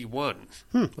 1981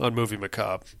 on Movie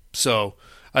Macabre. So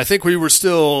I think we were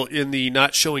still in the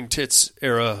not showing tits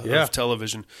era of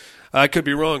television. I could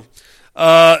be wrong.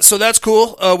 So that's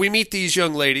cool. We meet these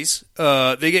young ladies.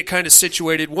 They get kind of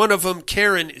situated. One of them,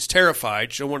 Karen, is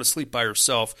terrified. She don't want to sleep by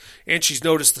herself, and she's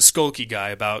noticed the skulky guy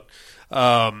about.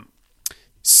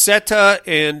 Seta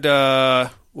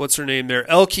and what's her name there?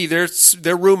 Elke,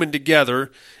 they're rooming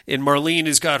together, and Marlene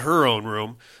has got her own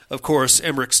room. Of course,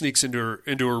 Emmerich sneaks into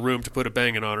her room to put a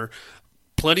banging on her.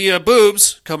 Plenty of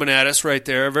boobs coming at us right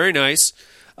there. Very nice.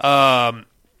 Not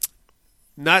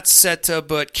Seta,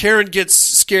 but Karen gets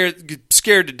scared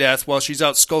to death while she's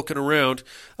out skulking around.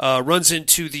 Runs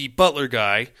into the butler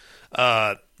guy.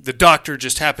 The doctor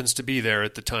just happens to be there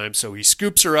at the time, so he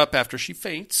scoops her up after she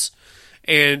faints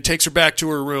and takes her back to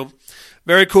her room.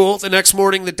 Very cool. The next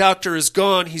morning, the doctor is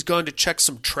gone. He's gone to check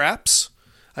some traps.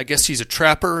 I guess he's a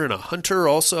trapper and a hunter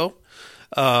also.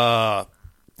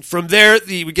 From there,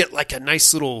 we get like a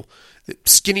nice little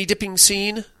skinny dipping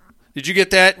scene. Did you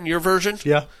get that in your version?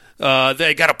 Yeah.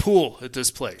 They got a pool at this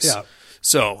place. Yeah.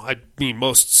 So, I mean,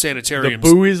 most sanitariums...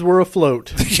 The buoys were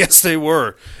afloat. Yes, they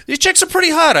were. These chicks are pretty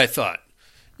hot, I thought.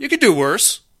 You could do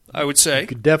worse, I would say. You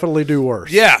could definitely do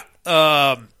worse. Yeah.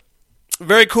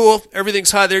 Very cool.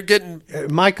 Everything's hot. They're getting...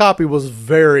 My copy was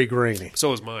very grainy. So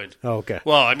was mine. Oh, okay.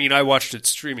 Well, I mean, I watched it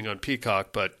streaming on Peacock,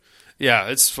 but yeah,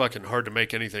 it's fucking hard to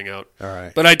make anything out. All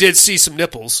right. But I did see some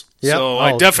nipples, so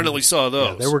I definitely saw those.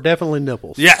 Yeah, there were definitely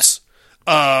nipples. Yes.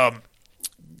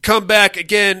 Come back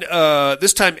again.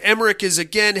 This time, Emmerich is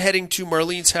again heading to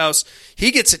Marlene's house.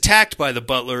 He gets attacked by the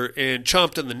butler and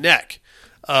chomped on the neck.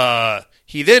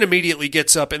 He then immediately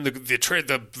gets up, and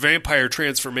the vampire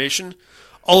transformation...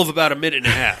 all of about a minute and a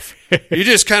half. You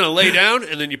just kind of lay down,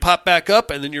 and then you pop back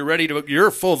up, and then you're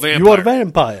a full vampire. You are a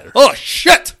vampire. Oh,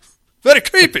 shit! Very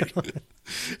creepy.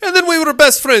 And then we were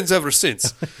best friends ever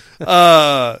since.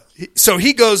 So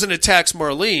he goes and attacks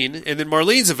Marlene, and then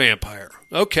Marlene's a vampire.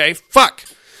 Okay, fuck.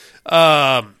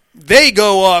 They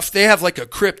go off. They have like a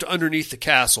crypt underneath the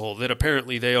castle that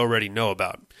apparently they already know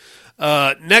about.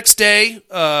 Next day,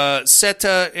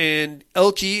 Seta and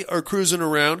Elke are cruising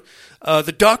around.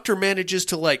 The doctor manages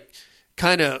to, like,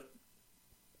 kind of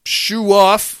shoo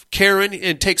off Karen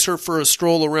and takes her for a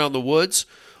stroll around the woods.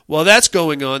 While that's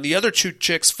going on, the other 2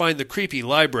 chicks find the creepy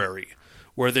library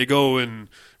where they go and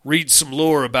read some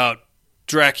lore about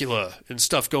Dracula and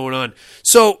stuff going on.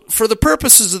 So for the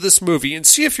purposes of this movie, and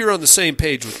see if you're on the same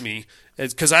page with me,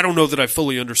 because I don't know that I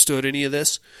fully understood any of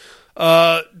this.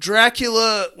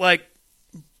 Dracula, like,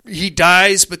 he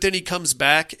dies, but then he comes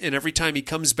back, and every time he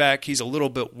comes back, he's a little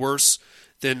bit worse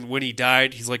than when he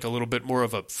died. He's like a little bit more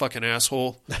of a fucking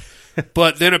asshole.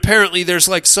 But then apparently there's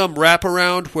like some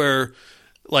wraparound where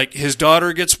like his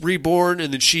daughter gets reborn,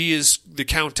 and then she is the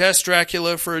Countess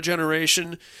Dracula for a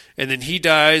generation, and then he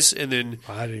dies, and then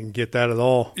I didn't get that at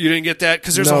all. You didn't get that?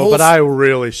 Because there's no, a whole... but I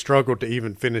really struggled to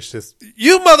even finish this.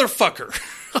 You motherfucker!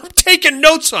 I'm taking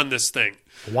notes on this thing.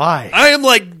 Why? I am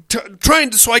like trying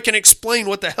to so I can explain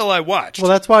what the hell I watched.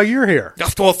 Well, that's why you're here.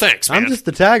 Well, thanks, man. I'm just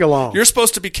the tag along. You're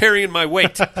supposed to be carrying my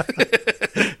weight.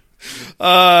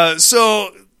 So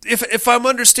if I'm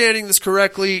understanding this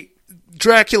correctly,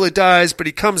 Dracula dies, but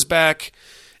he comes back,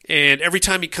 and every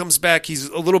time he comes back, he's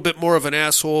a little bit more of an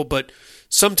asshole, but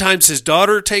sometimes his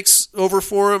daughter takes over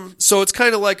for him. So it's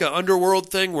kind of like an underworld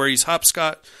thing where he's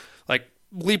hopscotch, like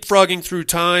leapfrogging through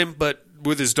time, but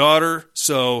with his daughter.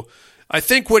 So I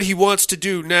think what he wants to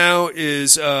do now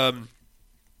is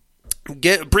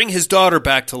bring his daughter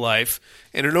back to life,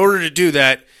 and in order to do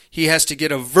that, he has to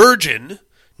get a virgin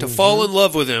to fall in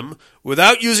love with him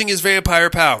without using his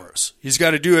vampire powers. He's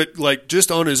got to do it like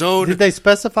just on his own. Did they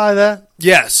specify that?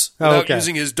 Yes, without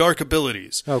using his dark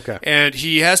abilities. Okay. And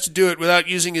he has to do it without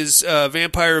using his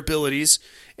vampire abilities,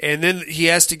 and then he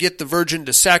has to get the virgin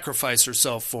to sacrifice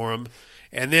herself for him,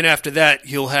 and then after that,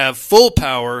 he'll have full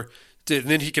power. And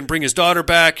then he can bring his daughter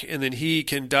back, and then he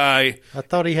can die. I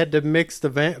thought he had to mix the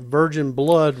virgin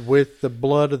blood with the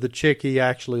blood of the chick he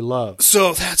actually loves.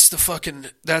 So that's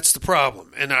the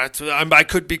problem. And I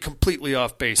could be completely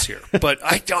off base here, but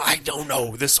I don't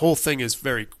know. This whole thing is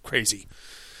very crazy.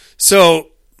 So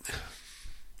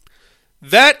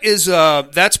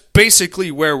that's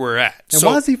basically where we're at. And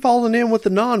why is he falling in with the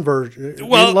non-virgin?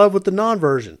 Well, in love with the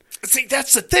non-virgin? See,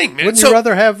 that's the thing, man. Wouldn't you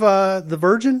rather have the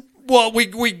virgin? Well,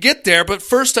 we get there, but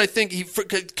first I think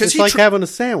it's like having a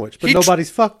sandwich, but nobody's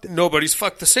fucked it. Nobody's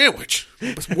fucked the sandwich.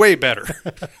 It's way better.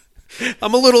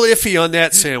 I'm a little iffy on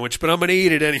that sandwich, but I'm going to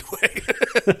eat it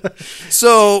anyway.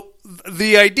 So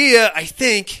the idea, I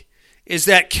think, is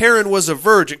that Karen was a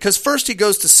virgin, because first he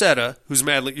goes to Seta,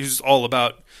 who's all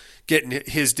about getting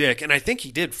his dick, and I think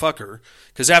he did fuck her,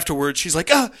 because afterwards she's like,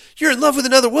 you're in love with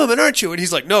another woman, aren't you? And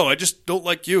he's like, no, I just don't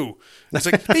like you. And he's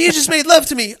like, but you just made love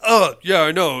to me. Oh, yeah,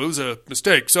 I know, it was a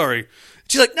mistake, sorry.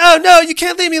 She's like, no, you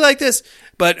can't leave me like this.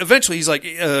 But eventually he's like,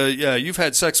 yeah, you've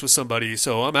had sex with somebody,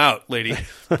 so I'm out, lady.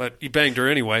 But he banged her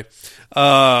anyway.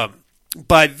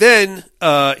 By then,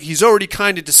 he's already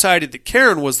kind of decided that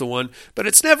Karen was the one, but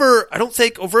it's never, I don't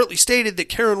think, overtly stated that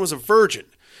Karen was a virgin.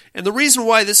 And the reason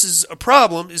why this is a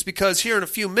problem is because here in a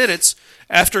few minutes,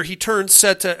 after he turns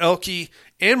Seta, Elke,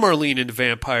 and Marlene into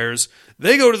vampires,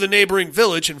 they go to the neighboring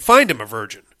village and find him a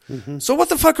virgin. Mm-hmm. So what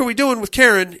the fuck are we doing with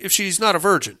Karen if she's not a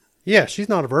virgin? Yeah, she's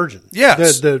not a virgin.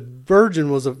 Yes. The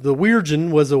virgin was the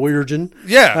virgin was a virgin.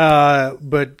 Yeah.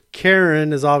 But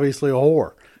Karen is obviously a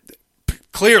whore.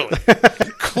 Clearly.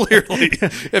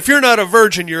 If you're not a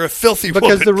virgin, you're a filthy woman.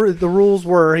 Because the rules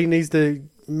were he needs to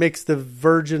mix the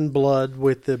virgin blood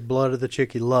with the blood of the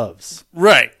chick he loves.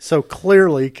 Right. So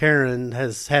clearly Karen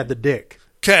has had the dick.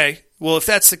 Okay. Well, if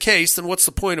that's the case, then what's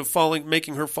the point of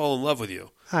making her fall in love with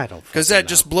you? I don't know. Because that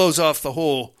just blows off the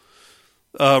whole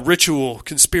ritual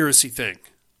conspiracy thing.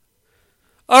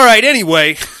 All right,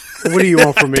 anyway. What do you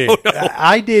want from me?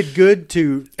 I did good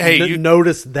to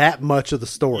notice that much of the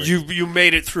story. You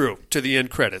made it through to the end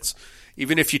credits,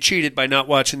 even if you cheated by not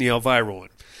watching the Elvira one.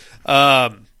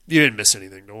 You didn't miss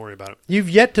anything. Don't worry about it. You've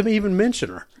yet to even mention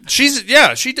her. She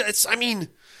does. I mean,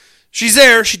 she's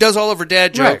there. She does all of her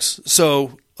dad jokes. Right.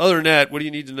 So other than that, what do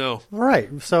you need to know? Right.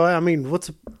 So, I mean,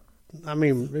 it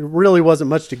really wasn't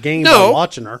much to gain by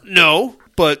watching her. No,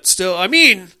 but still, I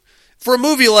mean, for a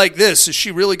movie like this, is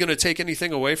she really going to take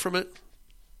anything away from it?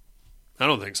 I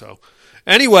don't think so.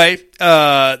 Anyway,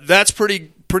 that's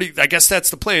pretty, I guess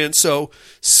that's the plan. So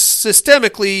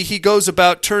systemically, he goes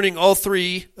about turning all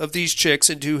three of these chicks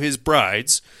into his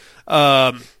brides.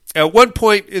 At one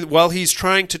point, while he's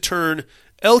trying to turn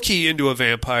Elke into a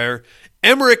vampire,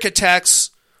 Emmerich attacks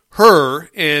her,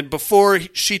 and before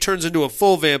she turns into a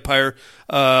full vampire,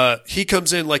 he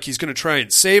comes in like he's going to try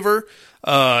and save her.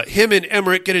 Him and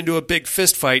Emmerich get into a big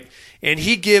fist fight, and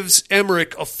he gives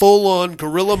Emmerich a full-on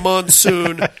gorilla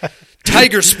monsoon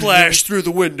tiger splash through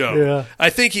the window. Yeah.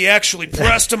 I think he actually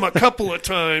pressed him a couple of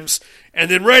times, and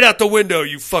then right out the window,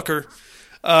 you fucker.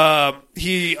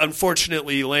 He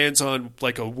unfortunately lands on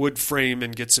like a wood frame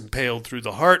and gets impaled through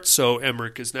the heart, so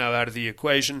Emmerich is now out of the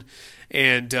equation.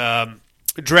 And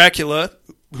Dracula,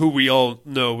 who we all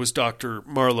know was Dr.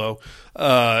 Marlowe,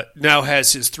 now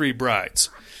has his 3 brides.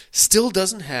 Still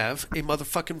doesn't have a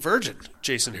motherfucking virgin,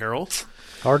 Jason Harrell.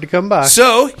 Hard to come by.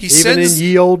 So he Even in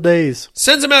ye old days.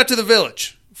 sends them out to the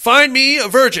village. Find me a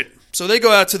virgin. So they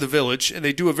go out to the village, and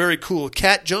they do a very cool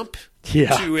cat jump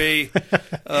to a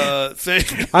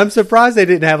thing. I'm surprised they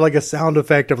didn't have like a sound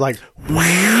effect of like,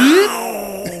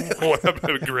 Oh, that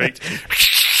would be great.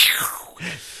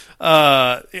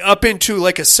 Up into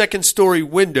like a second-story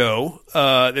window.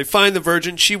 They find the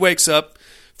virgin. She wakes up,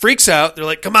 freaks out. They're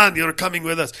like, come on, you're coming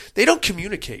with us. They don't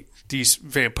communicate, these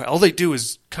vampires. All they do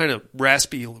is kind of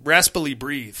raspily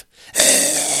breathe.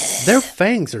 their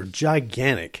fangs are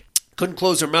gigantic. Couldn't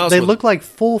close their mouths. They with look like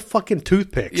full fucking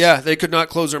toothpicks. Yeah, they could not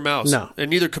close their mouths. No.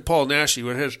 And neither could Paul Naschy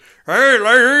with his, hey,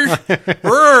 ladies,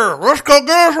 let's go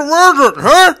get some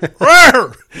virgin,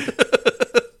 huh?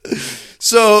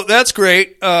 So that's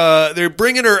great. They're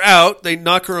bringing her out. They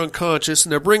knock her unconscious,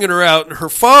 and they're bringing her out, and her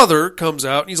father comes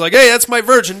out, and he's like, hey, that's my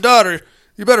virgin daughter.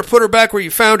 You better put her back where you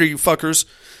found her, you fuckers.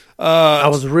 I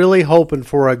was really hoping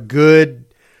for a good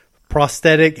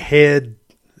prosthetic head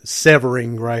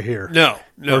severing right here. No.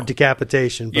 Or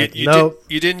decapitation, but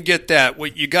You didn't get that.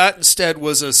 What you got instead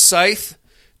was a scythe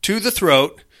to the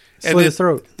throat. Slit his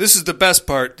throat. This is the best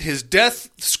part. His death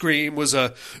scream was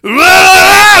a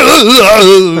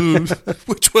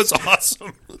which was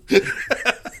awesome.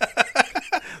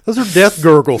 Those are death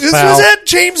gurgles, Was pal. that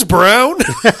James Brown?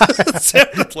 It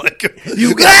sounded like him.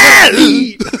 You got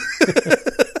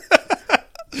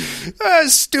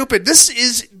Stupid. This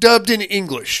is dubbed in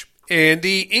English, and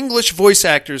the English voice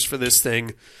actors for this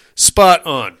thing, spot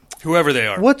on, whoever they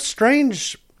are. What's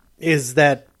strange is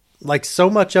that, like, so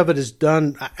much of it is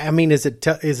done. I mean, is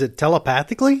it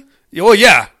telepathically? Oh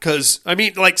yeah, because I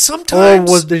mean, like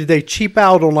sometimes, Or did they cheap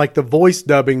out on like the voice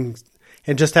dubbing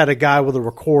and just had a guy with a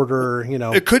recorder? You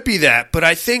know, it could be that, but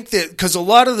I think that because a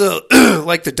lot of the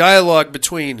like the dialogue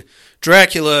between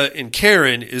Dracula and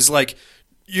Karen is like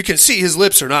you can see his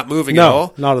lips are not moving at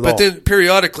all. Not at all. But then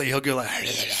periodically he'll go like,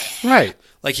 right,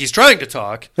 like he's trying to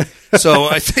talk. So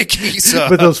I think he's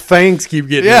but those fangs keep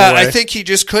getting in the way. I think he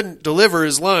just couldn't deliver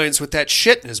his lines with that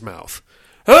shit in his mouth.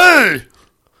 Hey.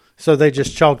 So they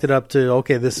just chalked it up to,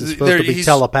 okay, this is supposed to be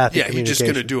telepathic Yeah, he's just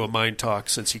going to do a mind talk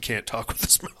since he can't talk with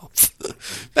his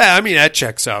mouth. Yeah, I mean, that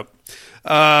checks out.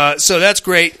 So that's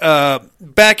great.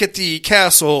 Back at the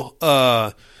castle,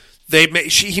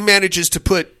 he manages to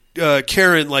put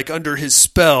Karen like under his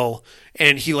spell,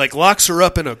 and he like locks her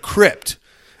up in a crypt.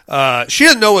 She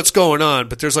doesn't know what's going on,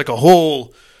 but there's like a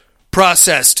whole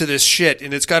process to this shit,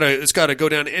 and it's got to go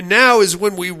down. And now is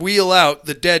when we wheel out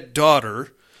the dead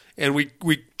daughter. And we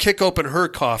kick open her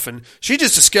coffin. She's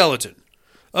just a skeleton.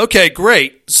 Okay,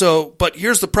 great. So, but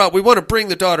here's the problem. We want to bring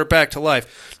the daughter back to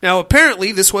life. Now,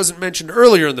 apparently, this wasn't mentioned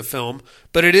earlier in the film,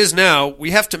 but it is now.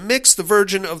 We have to mix the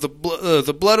virgin of the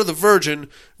blood of the virgin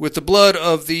with the blood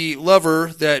of the lover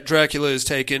that Dracula has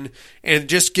taken, and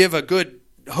just give a good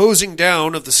hosing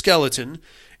down of the skeleton,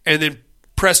 and then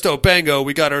presto bango,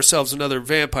 we got ourselves another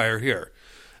vampire here.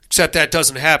 Except that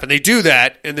doesn't happen. They do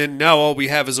that, and then now all we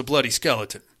have is a bloody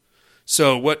skeleton.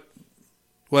 So what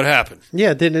happened?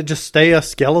 Yeah, didn't it just stay a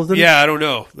skeleton? Yeah, I don't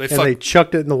know. They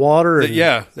chucked it in the water. And,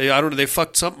 I don't know. They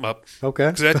fucked something up. Okay,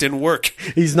 because that didn't work.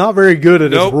 He's not very good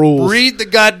at his rules. Read the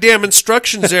goddamn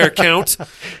instructions there, Count.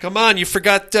 Come on, you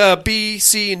forgot B,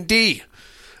 C, and D.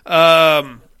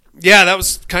 Yeah, that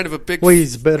was kind of a big. Well,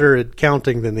 he's better at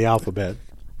counting than the alphabet.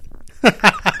 Get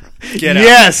out.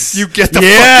 Yes, you get the fuck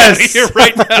out of here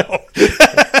right now.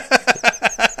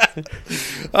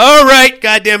 All right,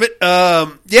 goddammit.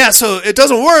 Yeah, so it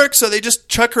doesn't work, so they just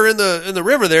chuck her in the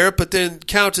river there, but then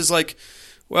Count is like,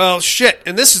 well, shit,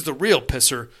 and this is the real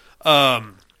pisser.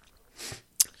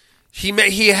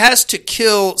 He has to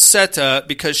kill Seta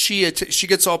because she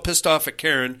gets all pissed off at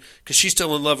Karen because she's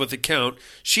still in love with the Count.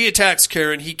 She attacks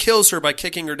Karen. He kills her by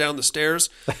kicking her down the stairs.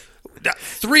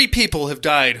 3 people have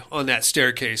died on that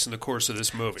staircase in the course of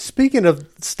this movie. Speaking of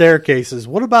staircases,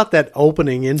 what about that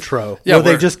opening intro where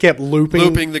they just kept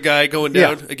looping the guy going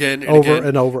down again and over again.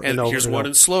 and over and and over. Here's one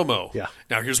in slow-mo. Yeah.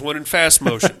 Now here's one in fast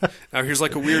motion. Now here's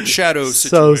like a weird shadow situation.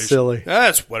 So silly.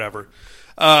 That's whatever.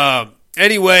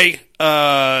 Anyway,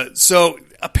 so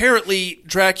apparently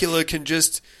Dracula can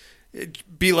just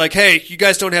be like, hey, you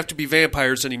guys don't have to be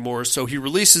vampires anymore. So he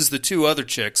releases the 2 other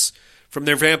chicks from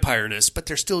their vampireness, but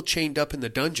they're still chained up in the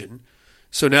dungeon.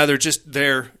 So now they're just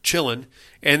there chilling.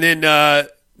 And then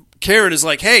Karen is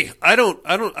like, hey,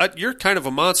 you're kind of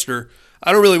a monster.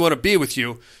 I don't really want to be with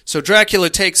you. So Dracula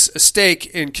takes a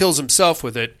stake and kills himself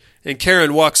with it, and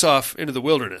Karen walks off into the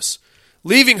wilderness,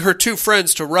 leaving her 2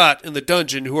 friends to rot in the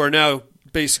dungeon who are now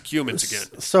basic humans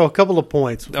again. So a couple of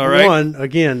points. All right. One,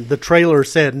 again, the trailer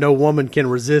said no woman can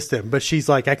resist him, but she's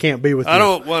like, I can't be with you. I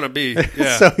don't want to be.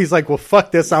 Yeah. So he's like, well,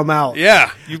 fuck this, I'm out.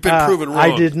 Yeah, you've been proven wrong.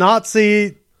 I did not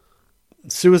see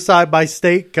Suicide by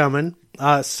State coming,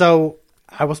 so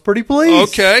I was pretty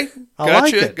pleased. Okay,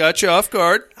 Gotcha. Got you off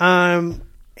guard.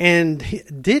 And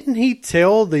didn't he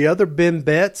tell the other Ben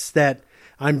Betts that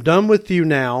I'm done with you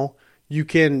now, you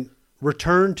can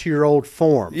return to your old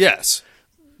form? Yes.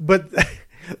 But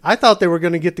I thought they were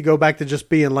going to get to go back to just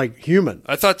being like human.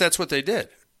 I thought that's what they did.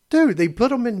 Dude, they put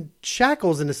them in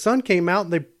shackles and the sun came out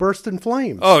and they burst in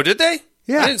flames. Oh, did they?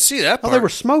 Yeah. I didn't see that part. Oh, they were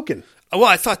smoking. Well,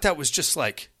 I thought that was just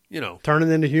like,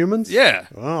 turning into humans? Yeah.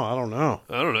 Oh, I don't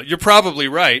know. You're probably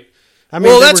right. I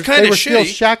mean, that's kind of They were shitty. still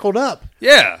shackled up.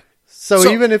 Yeah.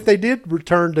 So even if they did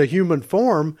return to human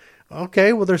form,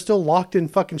 okay, well, they're still locked in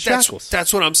fucking shackles.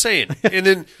 That's what I'm saying. And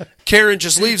then Karen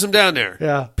just leaves them down there.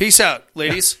 Yeah. Peace out,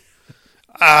 ladies.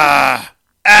 Yeah.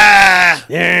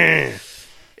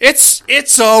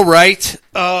 It's all right.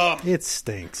 It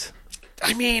stinks.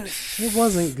 I mean, It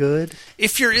wasn't good.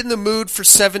 if you're in the mood for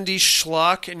 70s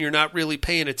schlock and you're not really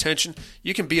paying attention,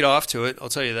 you can beat off to it. I'll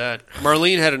tell you that.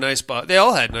 Marlene had a nice body. They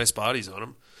all had nice bodies on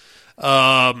them.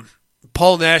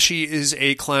 Paul Naschy is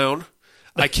a clown.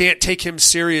 I can't take him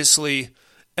seriously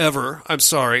ever. I'm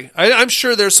sorry. I'm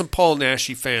sure there's some Paul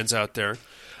Naschy fans out there.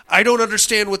 I don't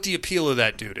understand what the appeal of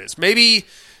that dude is. Maybe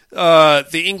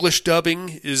the English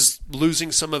dubbing is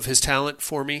losing some of his talent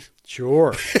for me.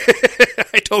 Sure.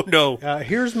 I don't know.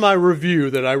 Here's my review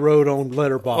that I wrote on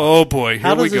Letterboxd. Oh, boy.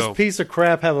 How Here we does go. this piece of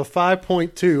crap have a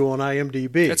 5.2 on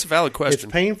IMDb? That's a valid question.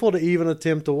 It's painful to even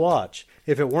attempt to watch.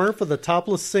 If it weren't for the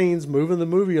topless scenes moving the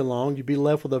movie along, you'd be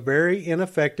left with a very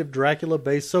ineffective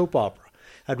Dracula-based soap opera.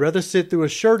 I'd rather sit through a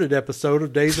shirted episode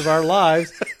of Days of Our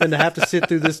Lives than to have to sit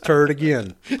through this turd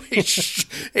again.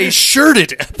 A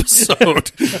shirted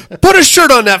episode. Put a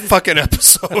shirt on that fucking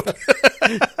episode.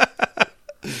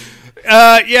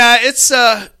 Yeah,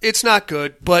 it's not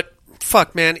good, but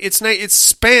fuck, man, it's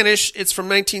Spanish. It's from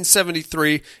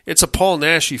 1973. It's a Paul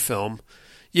Naschy film.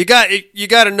 You got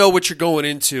to know what you're going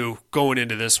into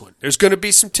this one. There's going to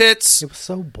be some tits. It was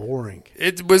so boring.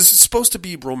 It was supposed to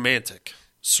be romantic,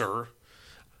 sir.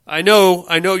 I know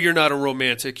you're not a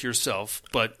romantic yourself,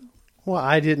 but Well,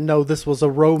 I didn't know this was a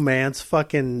romance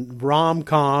fucking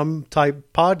rom-com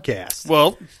type podcast.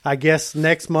 well, I guess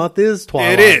next month is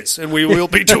Twilight. it is, and we will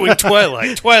be doing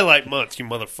Twilight month, you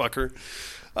motherfucker.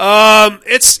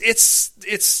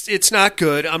 It's not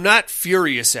good. I'm not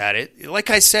furious at it.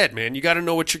 Like I said, man, you got to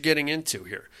know what you're getting into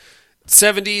here.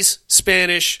 70s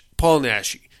Spanish Paul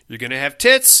Naschy. You're gonna have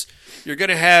tits. You're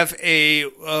gonna have a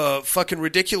fucking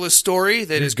ridiculous story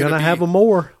that is gonna have be a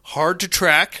more hard to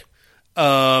track.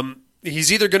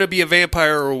 He's either gonna be a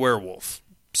vampire or a werewolf.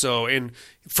 So, and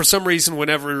for some reason,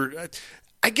 whenever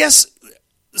I guess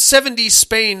 70s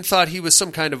Spain thought he was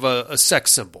some kind of a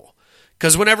sex symbol.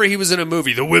 Because whenever he was in a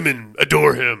movie, the women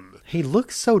adore him. He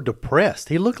looked so depressed.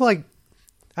 He looked like,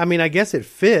 I mean, I guess it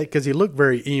fit because he looked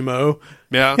very emo.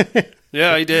 Yeah.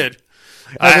 Yeah, he did.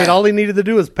 I mean, all he needed to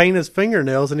do was paint his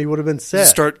fingernails and he would have been set.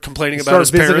 Start complaining about his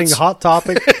visiting parents. Hot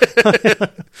Topic.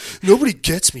 Nobody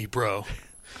gets me, bro.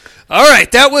 All right,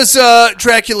 that was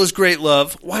Dracula's Great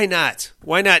Love. Why not?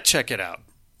 Why not check it out?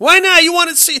 Why not? You want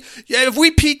to see? Yeah, have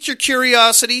we piqued your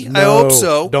curiosity? I hope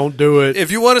so. Don't do it.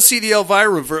 If you want to see the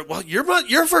Elvira version, well,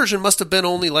 your version must have been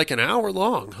only like an hour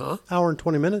long, huh? Hour and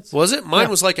 20 minutes. Was it? Mine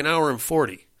was like an hour and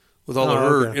 40 with all of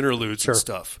her interludes and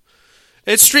stuff.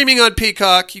 It's streaming on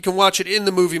Peacock. You can watch it in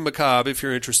the movie Macabre if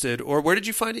you're interested. Or where did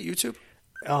you find it? YouTube?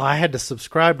 Oh, I had to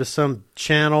subscribe to some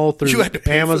channel through You had to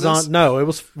pay Amazon. for this? No, it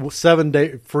was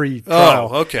 7-day free trial.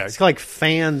 Oh, okay. It's like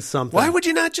fan something. Why would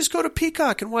you not just go to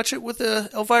Peacock and watch it with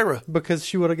Elvira? Because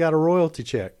she would have got a royalty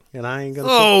check, and I ain't gonna.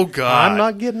 Oh, God. I'm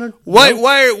not getting her. Why?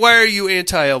 Nope. Why are you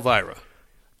anti Elvira?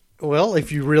 Well,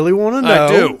 if you really want to know, I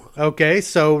do. Okay,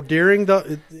 so during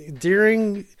the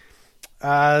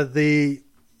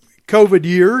COVID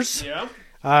years,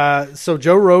 so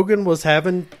Joe Rogan was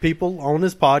having people on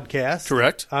his podcast,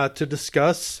 Correct. To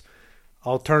discuss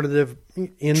alternative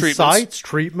insights,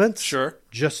 treatments, Sure.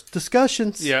 just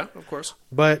discussions. Yeah, of course.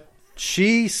 But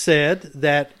she said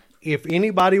that if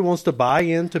anybody wants to buy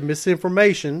into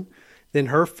misinformation,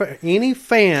 then any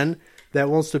fan that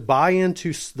wants to buy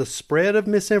into the spread of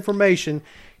misinformation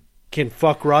can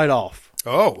fuck right off.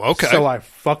 Oh, okay. So I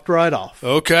fucked right off.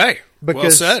 Okay.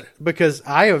 Well said. Because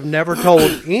I have never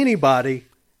told anybody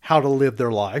how to live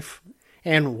their life.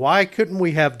 And why couldn't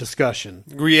we have discussion?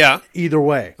 Yeah. Either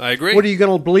way. I agree. What are you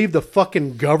going to believe, the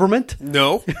fucking government?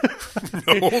 No.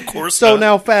 No, of course So not.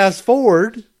 now fast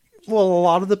forward, Well, a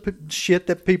lot of the shit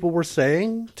that people were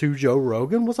saying to Joe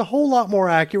Rogan was a whole lot more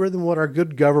accurate than what our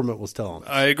good government was telling us.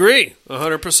 I agree,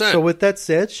 100%. So with that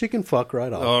said, she can fuck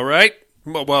right off. All right.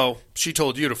 Well, she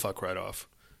told you to fuck right off.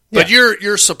 But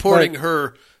you're supporting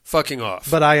her fucking off.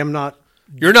 But I am not.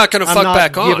 You're not going to fuck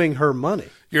back on. I'm not giving her money.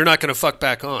 You're not going to fuck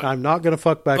back on. I'm not going to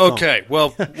fuck back on. Okay,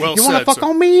 well you said. You want to fuck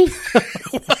on me?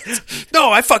 What?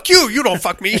 No, I fuck you. You don't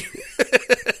fuck me.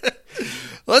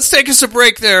 Let's take us a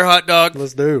break there, hot dog.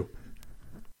 Let's do.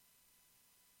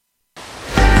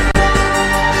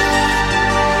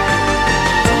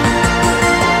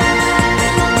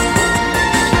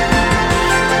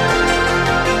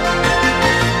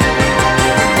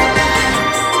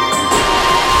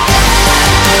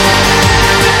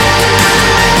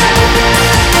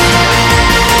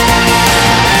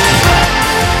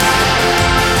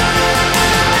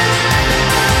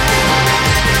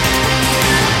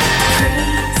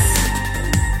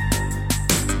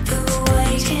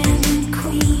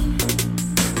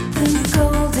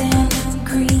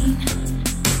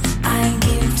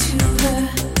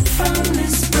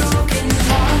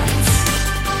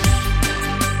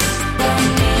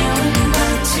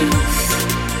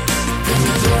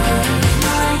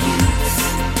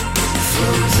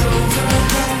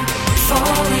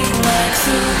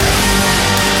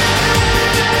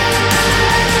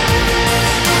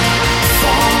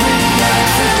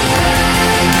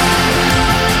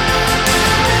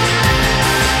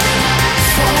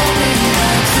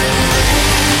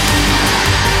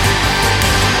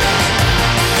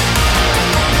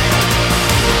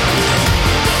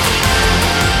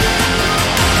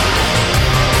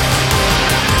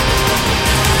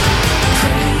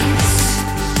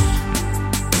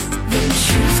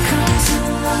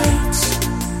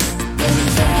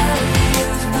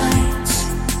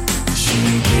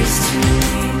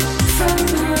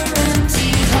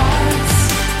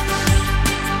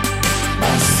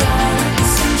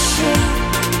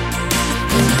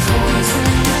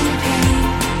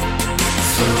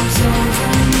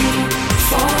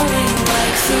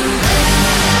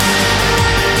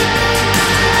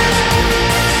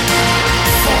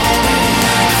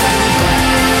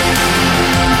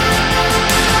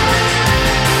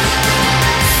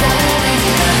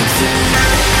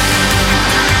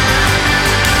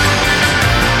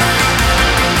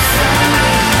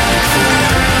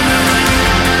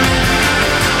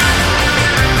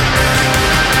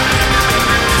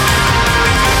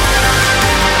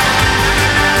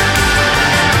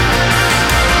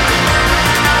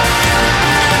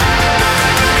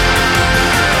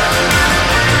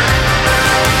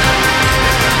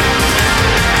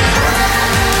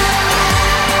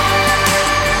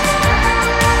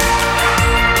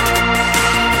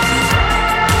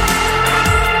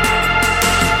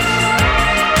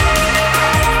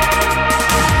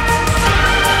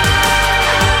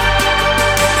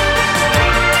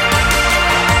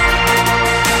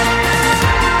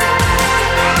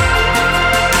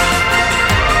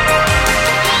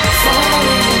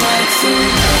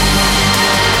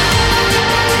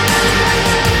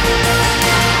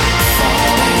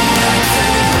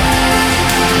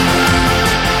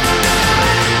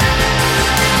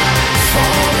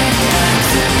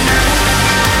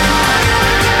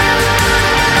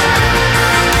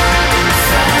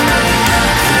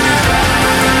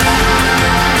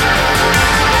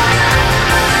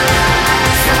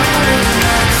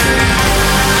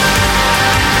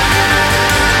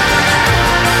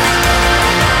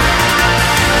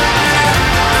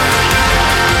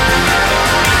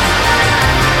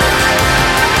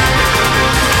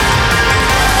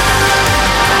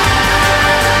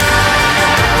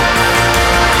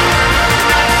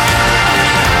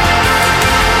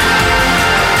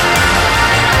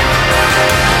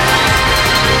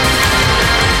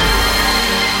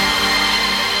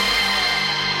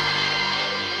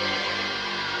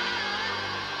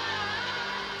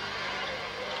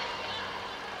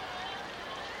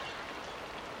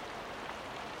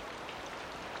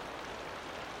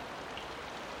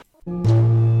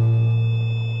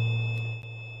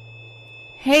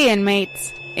 Hey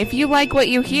inmates, if you like what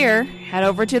you hear, head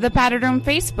over to the Padded Room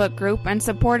Facebook group and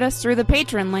support us through the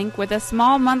Patreon link with a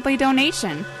small monthly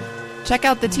donation. Check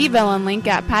out the T-Villain link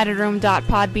at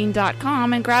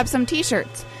paddedroom.podbean.com and grab some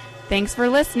t-shirts. Thanks for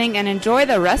listening and enjoy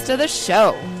the rest of the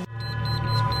show.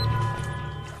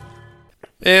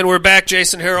 And we're back,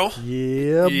 Jason Harrell.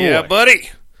 Yeah, boy. Yeah, buddy.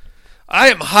 I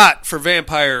am hot for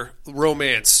vampire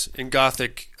romance and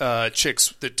gothic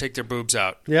chicks that take their boobs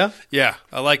out. Yeah? Yeah,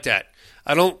 I like that.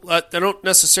 I don't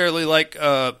necessarily like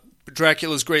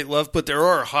Dracula's Great Love, but there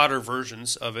are hotter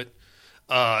versions of it.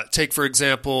 Take, for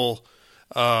example,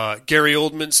 Gary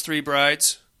Oldman's Three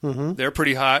Brides. Mm-hmm. They're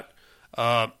pretty hot.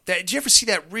 Did you ever see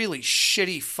that really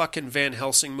shitty fucking Van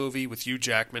Helsing movie with Hugh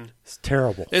Jackman? It's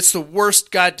terrible. It's the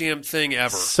worst goddamn thing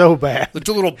ever. So bad.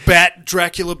 The little bat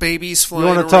Dracula babies flying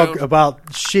around. You want to talk about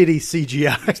shitty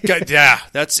CGI? Yeah,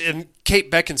 and Kate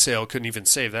Beckinsale couldn't even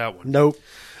save that one. Nope.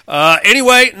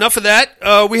 Anyway, enough of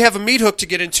that. We have a meat hook to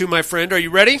get into, my friend. Are you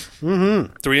ready?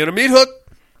 Mm-hmm. 3 on a meat hook.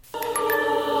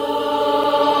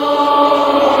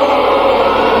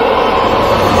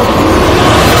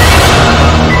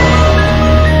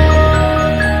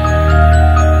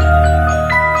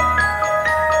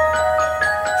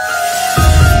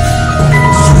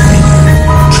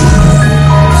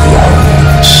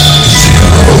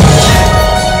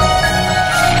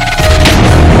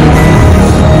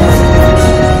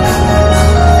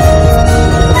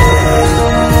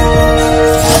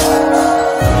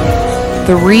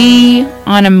 Three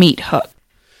on a meat hook.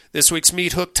 This week's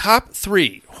meat hook, top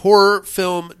 3 horror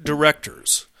film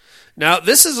directors. Now,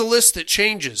 this is a list that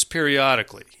changes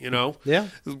periodically, you know? Yeah.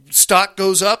 Stock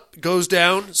goes up, goes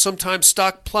down. Sometimes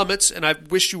stock plummets, and I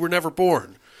wish you were never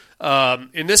born.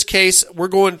 In this case, we're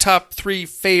going top 3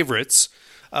 favorites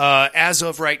as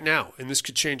of right now, and this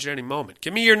could change at any moment.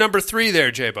 Give me your number 3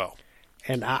 there, J-Bo.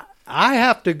 And I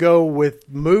have to go with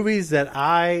movies that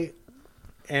I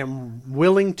am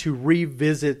willing to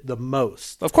revisit the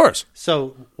most. Of course.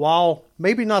 So while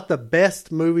maybe not the best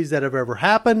movies that have ever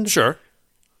happened, Sure.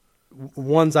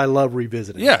 Ones I love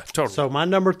revisiting. Yeah, totally. So my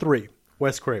number 3,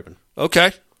 Wes Craven. Okay.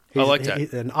 I He's like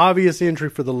that. An obvious entry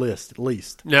for the list, at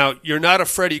least. Now, you're not a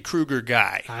Freddy Krueger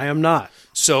guy. I am not.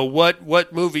 So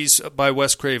what movies by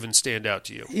Wes Craven stand out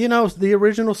to you? You know, the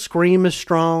original Scream is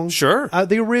strong. Sure.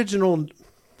 The original,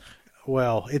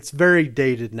 well, it's very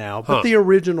dated now, but the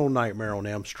original Nightmare on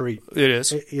Elm Street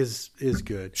is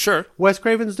good. Sure. Wes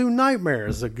Craven's New Nightmare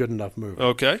is a good enough movie.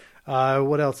 Okay.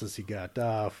 What else has he got?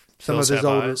 Some of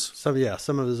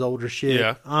his older shit.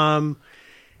 Yeah.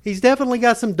 He's definitely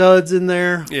got some duds in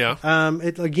there. Yeah.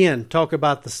 Again, talk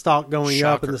about the stock going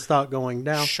up Shocker. and the stock going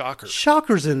down. Shocker.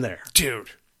 Shocker's in there. Dude.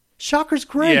 Shocker's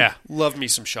great. Yeah. Love me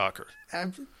some Shocker.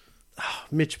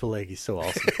 Mitch Pileggi's so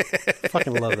awesome.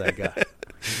 Fucking love that guy.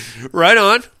 Right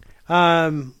on.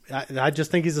 I just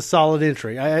think he's a solid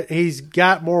entry. He's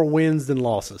got more wins than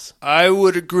losses. I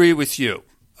would agree with you.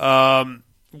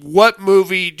 What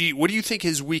movie what do you think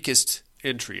his weakest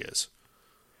entry is?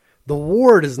 The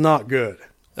Ward is not good.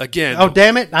 Again. Oh,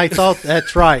 damn it. I thought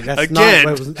that's right. That's Again.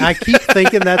 not what it was. I keep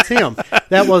thinking that's him.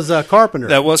 That was Carpenter.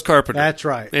 That was Carpenter. That's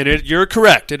right. And you're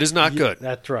correct. It is not good.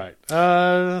 That's right.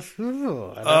 I'd have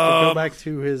to go back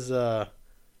to his...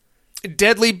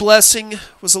 Deadly Blessing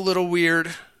was a little weird.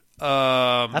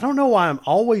 I don't know why I'm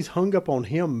always hung up on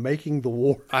him making The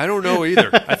Ward. I don't know either.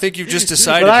 I think you've just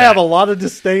decided But I have a lot of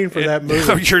disdain for that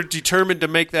movie. You're determined to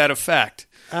make that a fact.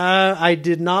 I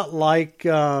did not like...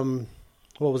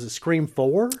 what was it, Scream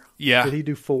 4? Yeah. Did he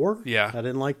do 4? Yeah. I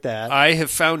didn't like that. I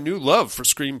have found new love for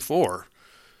Scream 4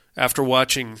 after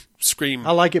watching Scream.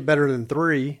 I like it better than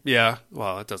 3. Yeah.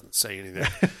 Well, it doesn't say anything.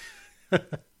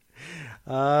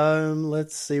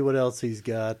 Let's see what else he's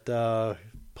got.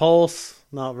 Pulse,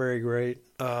 not very great.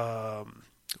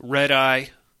 Red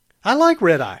Eye. I like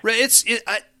Red Eye.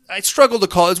 I struggle to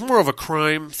call it. It's more of a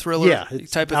crime thriller type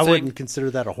of thing. I wouldn't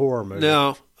consider that a horror movie.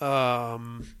 No.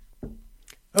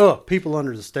 People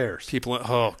Under the Stairs.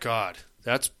 Oh God,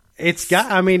 it's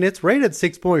rated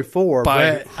 6.4,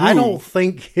 but who? I don't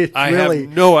think it I really.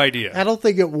 have no idea. I don't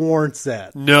think it warrants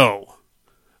that. No.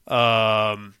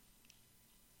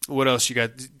 What else you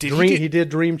got? He did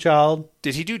Dream Child.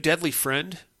 Did he do Deadly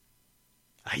Friend?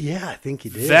 Yeah, I think he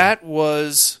did. That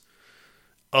was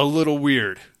a little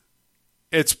weird.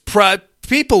 It's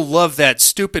people love that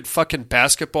stupid fucking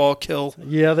basketball kill.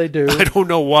 Yeah, they do. I don't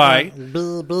know why.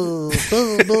 Boo, boo,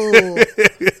 boo, boo.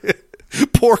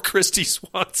 Poor Christy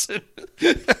Swanson.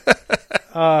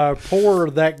 Poor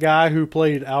that guy who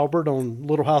played Albert on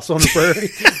Little House on the Prairie.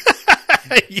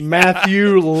 Yeah.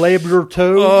 Matthew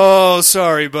Liberto. Oh,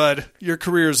 sorry, bud. Your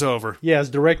career's over. Yeah, it's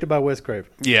directed by Wes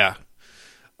Craven. Yeah.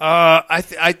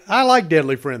 I like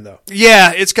Deadly Friend, though.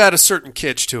 Yeah, it's got a certain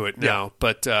kitsch to it now,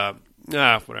 but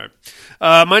whatever.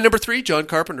 My number 3, John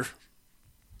Carpenter.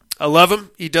 I love him.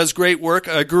 He does great work.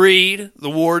 Agreed. The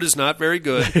Ward is not very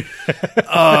good.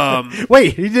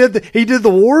 Wait, he did the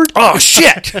Ward? Oh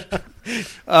shit.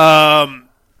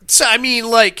 So I mean,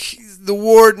 like The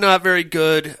Ward, not very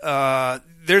good.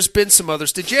 There's been some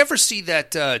others. Did you ever see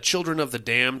that Children of the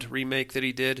Damned remake that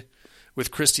he did with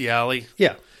Kirstie Alley?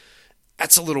 Yeah.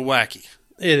 That's a little wacky.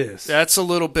 It is. That's a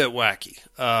little bit wacky.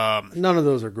 None of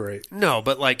those are great. No,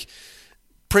 but like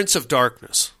Prince of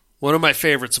Darkness One of my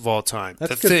favorites of all time.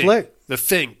 That's a good flick. The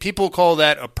Thing. People call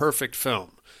that a perfect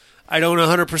film. I don't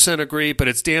 100% agree, but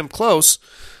it's damn close.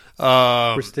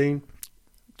 Christine.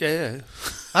 Yeah.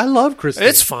 I love Christine.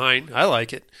 It's fine. I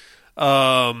like it.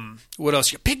 What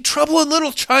else? Big Trouble in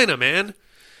Little China, man.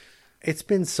 It's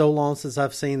been so long since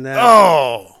I've seen that.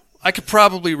 Oh, I could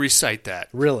probably recite that.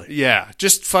 Really? Yeah.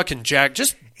 Just fucking Jack.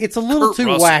 Just it's a little Kurt too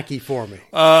Russell. wacky for me.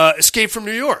 Escape from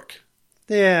New York.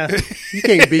 Yeah. You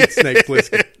can't beat Snake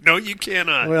Plissken. No, you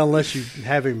cannot. Well, unless you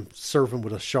have him surfing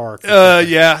with a shark.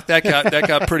 Yeah, that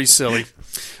got pretty silly.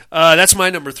 That's my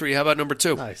number 3. How about number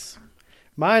 2? Nice.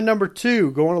 My number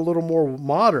 2, going a little more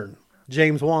modern,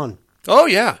 James Wan. Oh,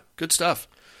 yeah. Good stuff.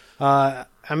 I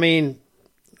mean,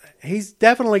 he's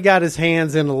definitely got his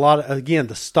hands in a lot of, again,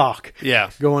 the stock. Yeah.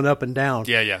 Going up and down.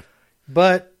 Yeah.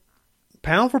 But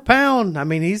pound for pound, I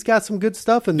mean, he's got some good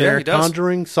stuff in there. He does.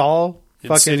 Conjuring, Saw,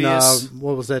 Insidious. fucking,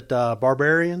 what was that,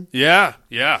 Barbarian? Yeah.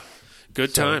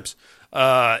 Good times.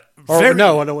 Malignant.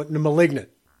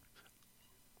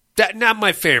 That not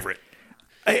my favorite.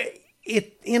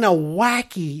 It in a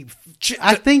wacky.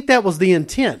 I think that was the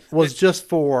intent. Was just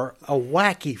for a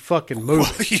wacky fucking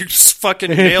movie. You just fucking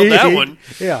nailed that one.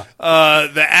 Yeah.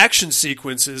 The action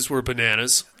sequences were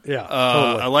bananas. Yeah.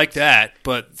 Totally. I like that,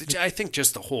 but I think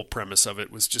just the whole premise of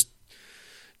it was just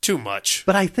too much.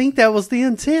 But I think that was the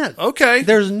intent. Okay.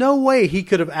 There's no way he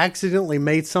could have accidentally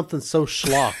made something so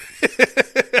schlock.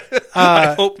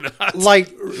 I hope not.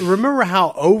 Like, remember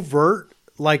how overt,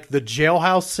 like, the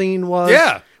jailhouse scene was?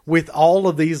 Yeah. With all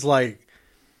of these, like,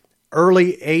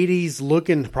 early 80s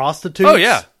looking prostitutes? Oh,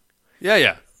 yeah.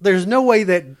 Yeah. There's no way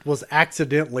that was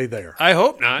accidentally there. I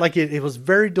hope not. Like, it was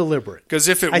very deliberate. Because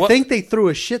if it I think they threw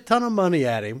a shit ton of money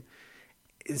at him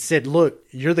and said, look,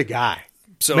 you're the guy.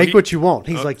 So make what you want.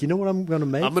 He's like, you know what I'm going to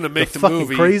make? I'm going to make the fucking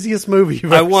movie. Craziest movie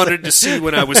you've I ever wanted seen. to see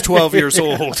when I was 12 years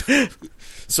old.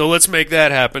 So let's make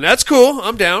that happen. That's cool.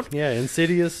 I'm down. Yeah,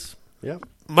 Insidious. Yep.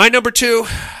 My number 2,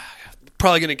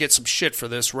 probably going to get some shit for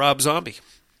this, Rob Zombie.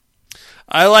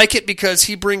 I like it because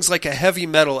he brings like a heavy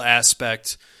metal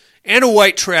aspect and a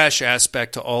white trash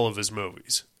aspect to all of his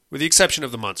movies, with the exception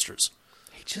of The Munsters.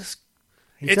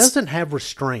 He doesn't have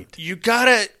restraint. You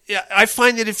gotta. I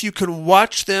find that if you can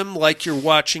watch them like you're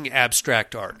watching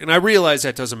abstract art, and I realize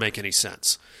that doesn't make any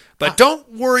sense, but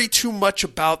don't worry too much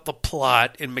about the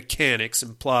plot and mechanics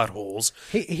and plot holes.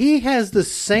 He has the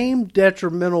same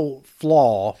detrimental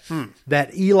flaw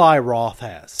that Eli Roth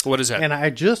has. What is that? And I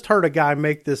just heard a guy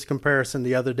make this comparison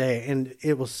the other day, and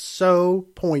it was so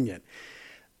poignant.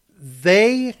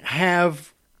 They're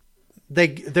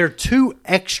too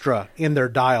extra in their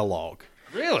dialogue.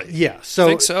 Really? Yeah. I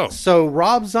think so. So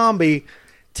Rob Zombie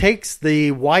takes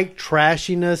the white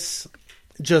trashiness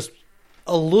just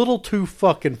a little too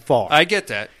fucking far. I get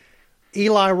that.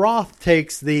 Eli Roth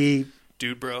takes the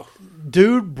dude bro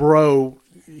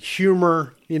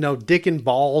humor, dick and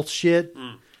ball shit,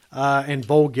 and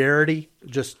vulgarity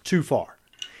just too far.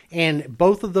 And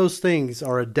both of those things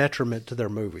are a detriment to their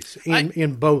movies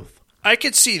in both. I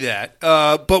could see that,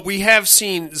 but we have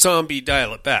seen Zombie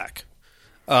dial it back.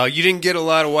 You didn't get a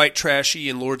lot of white trashy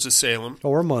in Lords of Salem.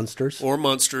 Or Munsters.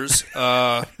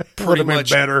 Pretty much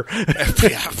better.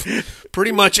 Yeah,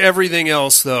 pretty much everything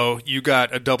else, though, you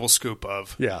got a double scoop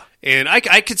of. Yeah. And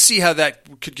I could see how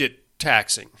that could get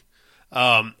taxing.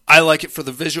 I like it for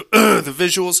the the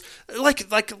visuals,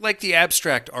 like the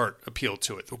abstract art appeal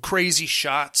to it. The crazy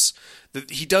shots.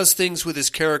 He does things with his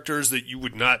characters that you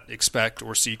would not expect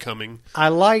or see coming. I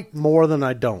like more than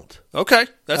I don't. Okay,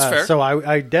 that's fair. So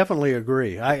I definitely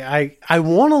agree. I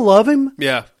want to love him.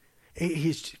 Yeah.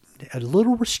 He's a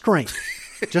little restraint.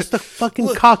 Just a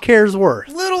fucking cock hair's worth.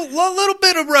 Little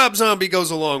bit of Rob Zombie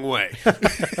goes a long way. How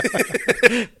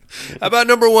about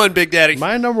number 1, Big Daddy?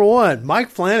 My number 1, Mike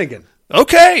Flanagan.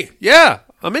 Okay, yeah,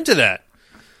 I'm into that.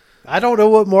 I don't know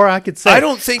what more I could say. I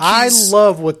don't think I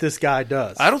love what this guy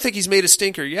does. I don't think he's made a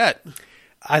stinker yet.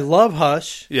 I love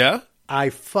Hush. Yeah?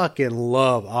 I fucking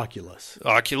love Oculus.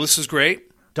 Oculus is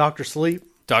great. Dr. Sleep.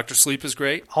 Dr. Sleep is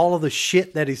great. All of the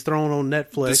shit that he's thrown on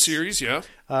Netflix. The series, yeah.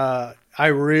 I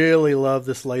really love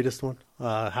this latest one,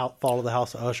 Fall of the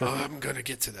House of Usher. I'm going to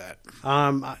get to that.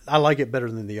 I like it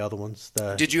better than the other ones.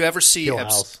 Did you ever see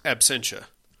Absentia?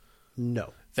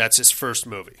 No. That's his first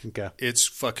movie. Okay. It's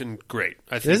fucking great.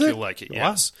 I think you'll like it. Wow.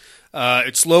 Yes.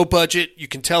 It's low budget. You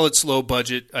can tell it's low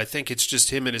budget. I think it's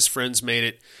just him and his friends made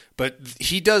it. But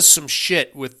he does some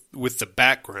shit with the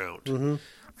background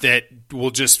that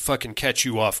will just fucking catch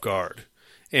you off guard.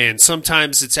 And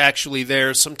sometimes it's actually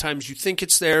there. Sometimes you think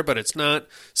it's there, but it's not.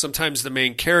 Sometimes the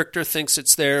main character thinks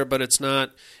it's there, but it's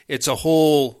not. It's a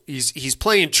whole... He's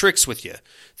playing tricks with you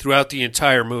throughout the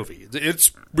entire movie.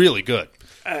 It's really good.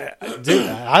 Dude,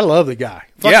 I love the guy.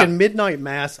 Fucking Midnight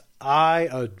Mass. I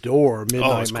adore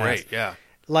Midnight Mass. Great. Yeah.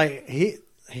 Like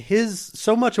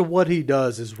so much of what he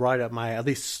does is right up my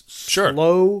alley. These Sure.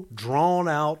 slow, drawn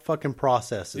out fucking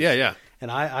processes. Yeah.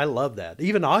 And I love that.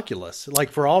 Even Oculus,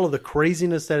 like for all of the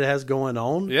craziness that it has going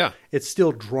on, it's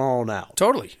still drawn out.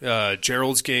 Totally.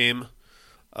 Gerald's Game.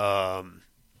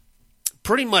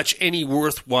 Pretty much any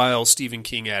worthwhile Stephen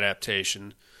King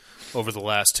adaptation over the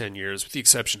last 10 years, with the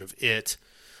exception of It.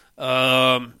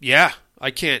 I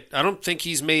don't think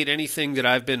he's made anything that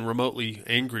I've been remotely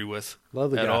angry with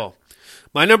at all.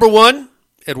 My number one,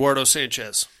 Eduardo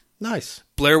Sanchez. Nice.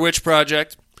 Blair Witch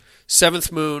Project,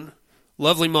 Seventh Moon,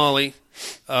 Lovely Molly,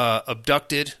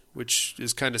 Abducted, which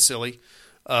is kind of silly.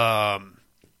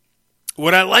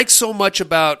 What I like so much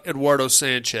about Eduardo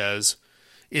Sanchez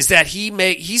is that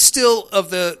he's still of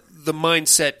the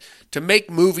mindset to make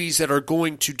movies that are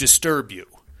going to disturb you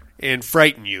and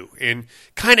frighten you and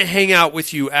kind of hang out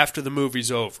with you after the movie's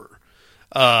over.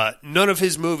 None of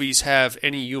his movies have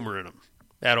any humor in them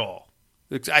at all.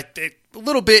 A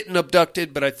little bit in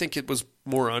Abducted, but I think it was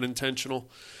more unintentional.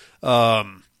 I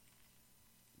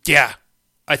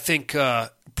think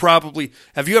probably...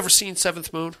 Have you ever seen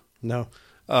Seventh Moon? No.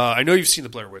 I know you've seen the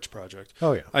Blair Witch Project.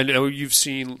 Oh, yeah. I know you've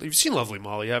seen Lovely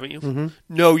Molly, haven't you? Mm-hmm.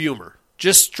 No humor.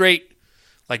 Just straight,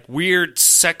 like, weird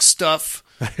sex stuff.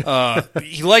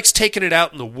 He likes taking it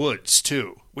out in the woods,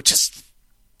 too, which is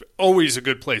always a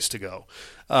good place to go.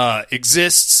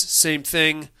 Exists, same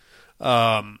thing.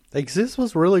 Exists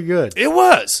was really good. It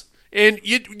was. And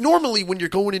normally when you're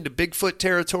going into Bigfoot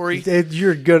territory,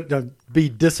 you're going to be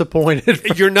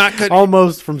disappointed. You're not going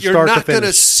almost from start to finish. You're not going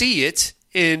to see it,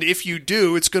 and if you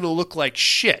do, it's going to look like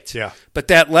shit. Yeah. But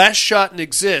that last shot in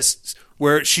Exists,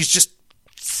 where she's just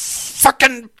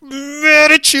fucking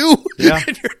mad at you,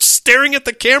 and you're staring at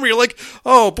the camera, you're like,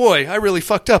 oh boy, I really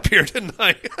fucked up here, didn't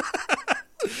I?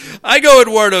 I go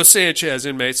Eduardo Sanchez,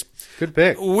 inmates. Good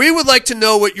pick. We would like to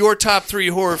know what your top 3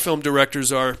 horror film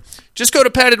directors are. Just go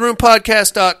to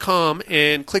paddedroompodcast.com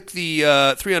and click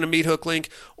the 3 on a meat hook link,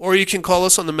 or you can call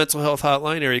us on the mental health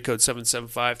hotline, area code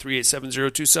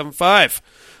 775-387-0275.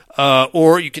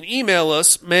 Or you can email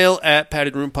us,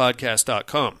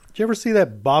 mail@paddedroompodcast.com. Did you ever see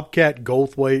that Bobcat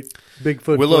Goldthwait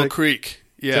Bigfoot Willow flick? Creek.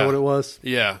 Yeah. Is that what it was?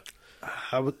 Yeah.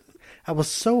 I was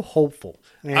so hopeful.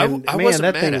 And I man, wasn't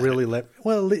that mad thing at really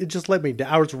it just let me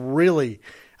down. I was really,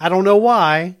 I don't know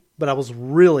why, but I was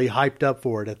really hyped up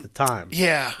for it at the time.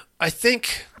 Yeah. I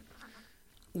think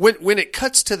when it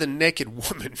cuts to the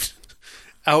naked woman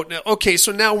out, okay,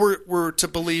 so now we're to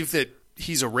believe that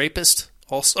he's a rapist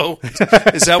also?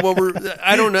 Is that what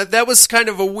I don't know. That was kind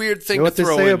of a weird thing to throw in there.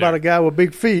 What they say about a guy with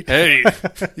big feet. Hey,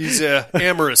 he's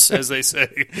amorous, as they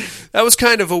say. That was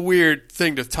kind of a weird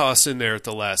thing to toss in there at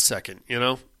the last second, you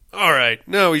know? All right.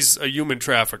 No, he's a human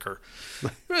trafficker.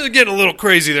 We're getting a little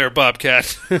crazy there,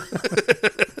 Bobcat.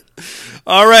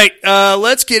 All right.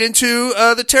 Let's get into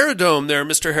the Terradome there,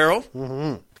 Mr. Harrell.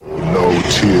 Mm-hmm. No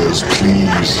tears,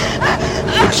 please.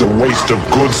 It's a waste of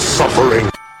good suffering.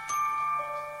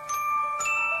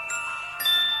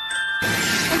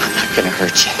 I'm not gonna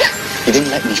hurt you. You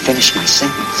didn't let me finish my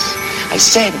sentence. I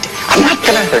said, I'm not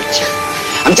gonna hurt you.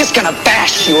 I'm just gonna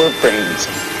bash your brains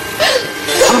in.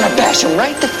 I'm gonna bash them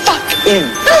right the fuck in.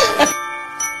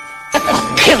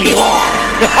 I'll kill you all.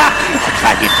 I'll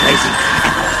drive you crazy.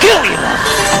 I'll kill you all.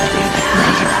 I'll be the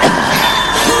greatest ever.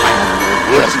 My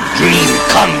worst dream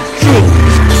come true.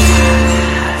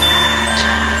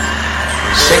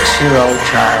 6-year-old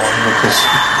child with this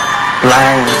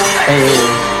blank, pale,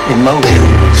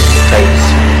 emotionless face,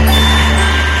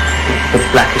 with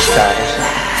blackish eyes,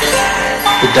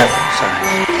 the devil's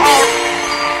eyes.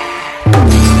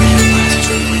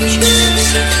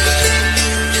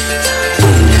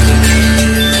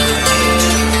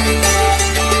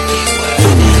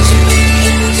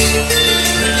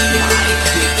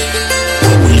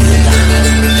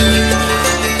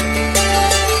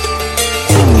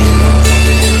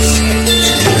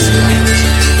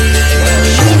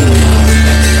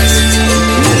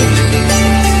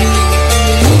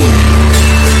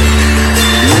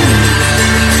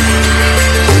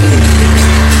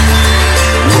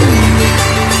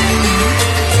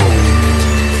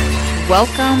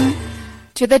 Welcome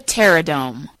to the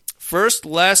Terradome. First,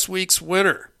 last week's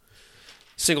winner.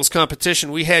 Singles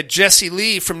competition, we had Jesse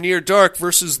Lee from Near Dark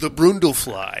versus the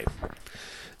Brundlefly.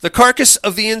 The carcass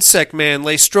of the insect man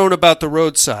lay strewn about the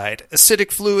roadside,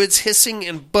 acidic fluids hissing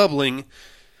and bubbling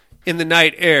in the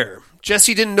night air.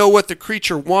 Jesse didn't know what the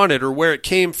creature wanted or where it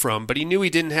came from, but he knew he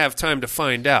didn't have time to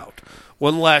find out.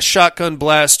 One last shotgun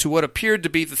blast to what appeared to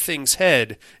be the thing's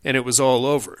head, and it was all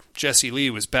over. Jesse Lee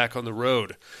was back on the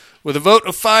road. With a vote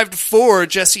of 5-4,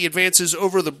 Jesse advances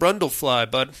over the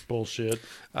Brundlefly, bud. Bullshit.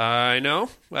 I know.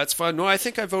 That's fine. No, I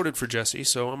think I voted for Jesse,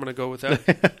 so I'm going to go with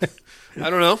that. I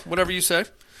don't know. Whatever you say.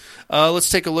 Let's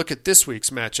take a look at this week's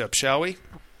matchup, shall we?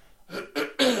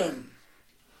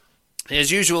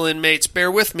 As usual, inmates,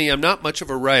 bear with me. I'm not much of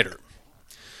a writer.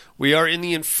 We are in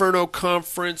the Inferno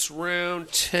Conference,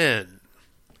 round 10.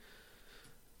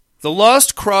 The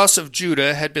lost cross of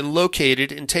Judah had been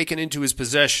located and taken into his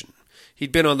possession.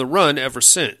 He'd been on the run ever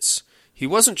since. He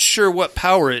wasn't sure what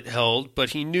power it held, but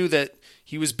he knew that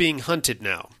he was being hunted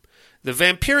now. The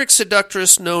vampiric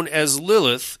seductress known as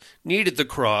Lilith needed the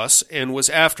cross and was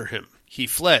after him. He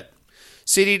fled.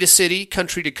 City to city,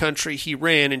 country to country, he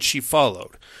ran and she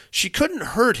followed. She couldn't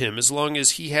hurt him as long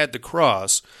as he had the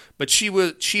cross, but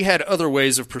she had other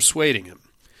ways of persuading him.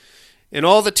 In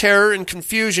all the terror and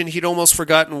confusion, he'd almost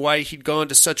forgotten why he'd gone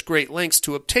to such great lengths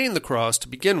to obtain the cross to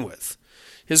begin with.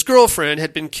 His girlfriend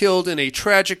had been killed in a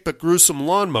tragic but gruesome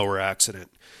lawnmower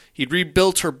accident. He'd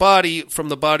rebuilt her body from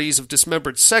the bodies of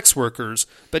dismembered sex workers,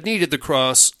 but needed the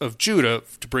cross of Judah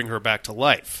to bring her back to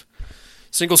life.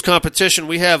 Singles competition,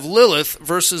 we have Lilith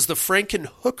versus the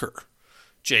Frankenhooker.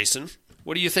 Jason,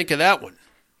 what do you think of that one?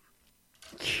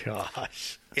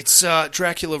 Gosh. It's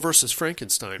Dracula versus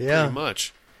Frankenstein, pretty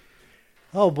much.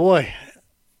 Oh, boy.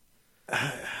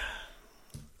 I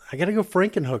got to go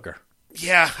Frankenhooker.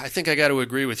 Yeah, I think I got to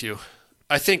agree with you.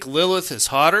 I think Lilith is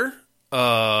hotter,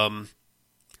 but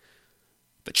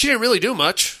she didn't really do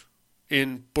much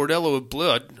in Bordello of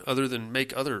Blood other than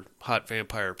make other hot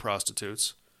vampire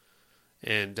prostitutes.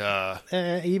 And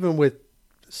even with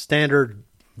standard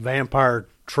vampire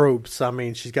tropes, I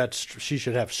mean, she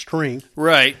should have strength,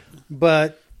 right?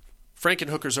 But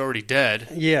Frankenhooker's already dead.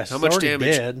 Yes, how much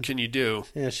damage can you do?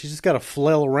 Yeah, she's just got to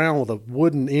flail around with a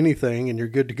wooden anything, and you're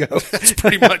good to go. That's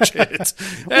pretty much it.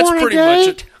 That's Want pretty a much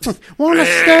it. Want a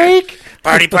steak?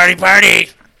 Party, party, party!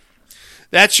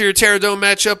 That's your Terradome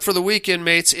matchup for the weekend,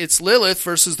 mates. It's Lilith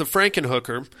versus the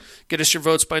Frankenhooker. Get us your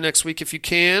votes by next week if you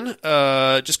can.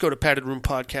 Just go to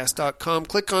paddedroompodcast.com.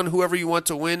 Click on whoever you want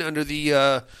to win under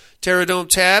the Terradome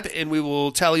tab, and we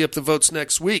will tally up the votes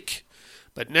next week.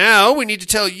 But now we need to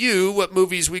tell you what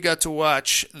movies we got to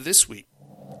watch this week.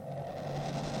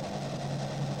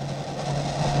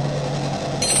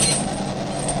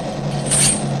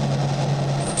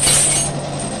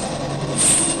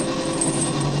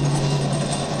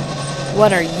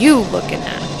 What are you looking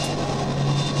at?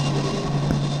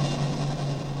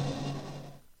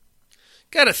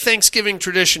 Got a Thanksgiving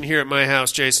tradition here at my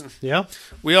house, Jason. Yeah?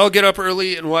 We all get up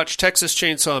early and watch Texas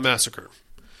Chainsaw Massacre.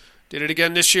 Did it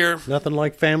again this year. Nothing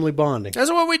like family bonding.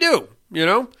 That's what we do, you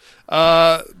know?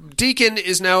 Deacon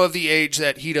is now of the age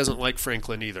that he doesn't like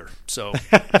Franklin either. So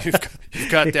you've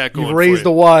got that going. You've raised for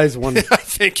you. a wise one. I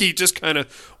think he just kind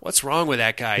of, what's wrong with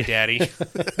that guy, Daddy?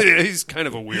 He's kind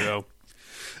of a weirdo.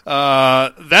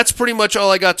 That's pretty much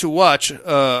all I got to watch,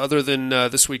 other than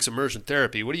this week's immersion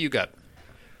therapy. What do you got?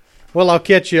 Well, I'll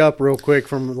catch you up real quick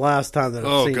from the last time that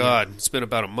I've seen Oh, God. It's been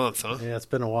about a month, huh? Yeah, it's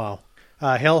been a while.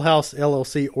 Hell House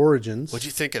LLC Origins. What'd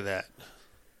you think of that?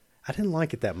 I didn't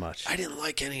like it that much. I didn't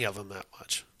like any of them that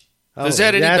much. Oh,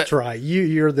 that's right.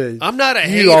 You're the. I'm not a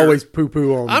hater. You always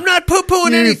poo-poo on. I'm not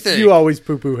poo-pooing anything. You always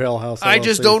poo-poo Hell House LLC. I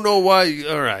just don't know why.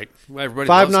 All right. Everybody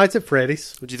Five loves Nights at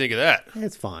Freddy's. What'd you think of that?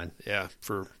 It's fine. Yeah,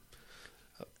 for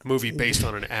a movie based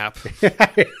on an app.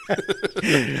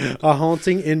 A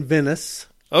Haunting in Venice.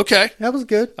 Okay. That was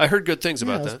good. I heard good things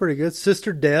about that. That was pretty good.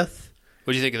 Sister Death.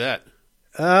 What'd you think of that?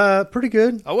 Pretty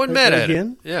good. I wasn't mad at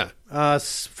it. Yeah.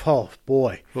 Oh,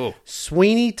 boy. Oh.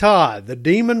 Sweeney Todd, the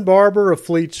Demon Barber of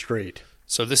Fleet Street.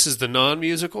 So this is the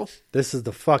non-musical? This is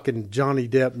the fucking Johnny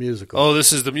Depp musical. Oh,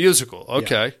 this is the musical.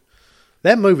 Okay. Yeah.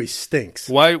 That movie stinks.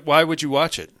 Why would you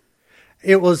watch it?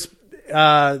 It was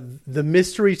the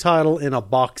mystery title in a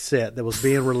box set that was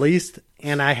being released,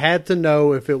 and I had to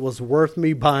know if it was worth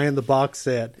me buying the box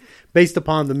set based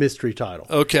upon the mystery title.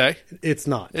 Okay. It's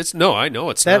not. I know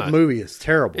it's not. That movie is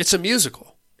terrible. It's a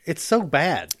musical. It's so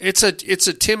bad. It's a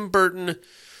Tim Burton,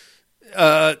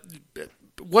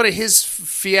 one of his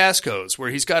fiascos where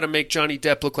he's got to make Johnny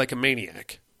Depp look like a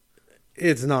maniac.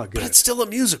 It's not good. But it's still a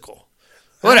musical.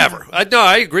 Whatever.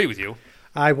 I agree with you.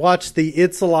 I watched the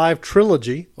It's Alive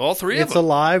trilogy. All three of them. It's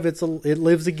Alive, It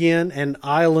Lives Again, and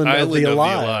Island of the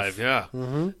Alive. Yeah.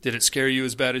 Mm-hmm. Did it scare you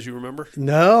as bad as you remember?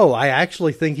 No, I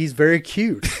actually think he's very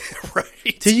cute.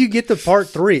 Right. Till you get to part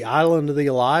 3, Island of the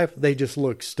Alive, they just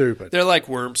look stupid. They're like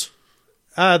worms.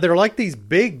 They're like these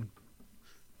big,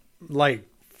 like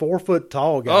 4 foot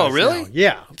tall guys. Oh, really? Now.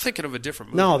 Yeah. I'm thinking of a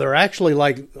different movie. No, they're actually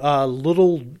like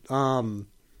little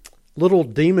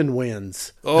demon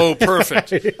winds. Oh,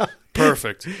 perfect. Yeah.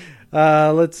 Perfect.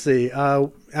 Let's see. I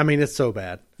mean, it's so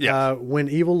bad. Yeah. When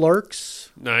Evil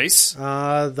Lurks. Nice.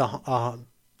 The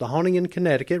Haunting in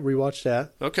Connecticut. Rewatched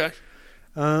that. Okay.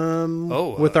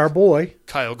 With our boy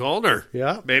Kyle Gallner.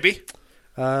 Yeah. Maybe.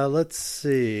 Let's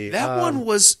see. That one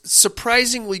was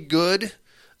surprisingly good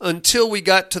until we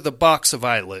got to the box of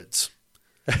eyelids.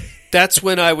 That's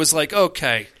when I was like,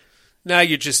 okay, now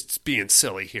you're just being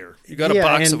silly here. You got a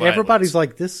box of eyelids. Everybody's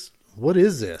like, what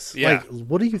is this? Yeah. Like,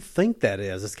 what do you think that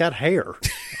is? It's got hair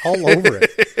all over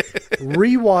it.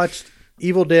 Rewatched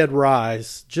Evil Dead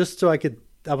Rise just so I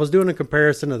was doing a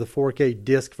comparison of the 4K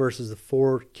disc versus the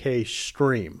 4K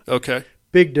stream. Okay.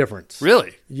 Big difference.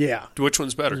 Really? Yeah. Which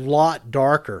one's better? A lot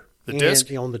darker. The disc?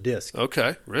 On the disc.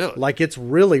 Okay. Really? Like, it's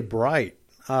really bright.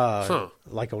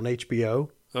 Like on HBO.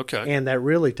 Okay. And that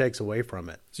really takes away from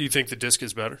it. So you think the disc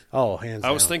is better? Oh, hands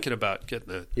down. I was thinking about getting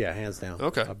that. Yeah, hands down.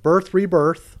 Okay. Birth,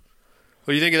 Rebirth.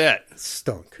 What do you think of that?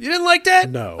 Stunk. You didn't like that?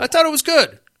 No. I thought it was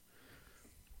good.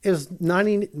 It was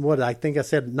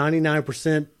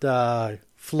 99%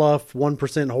 fluff,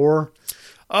 1% horror.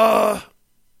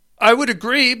 I would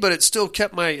agree, but it still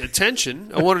kept my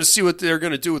attention. I wanted to see what they're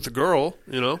going to do with the girl,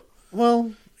 you know?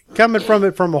 Well, coming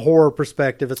from a horror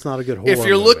perspective, it's not a good horror If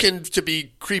you're movie. looking to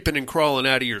be creeping and crawling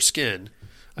out of your skin,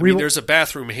 I mean, there's a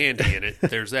bathroom handy in it.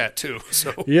 There's that, too.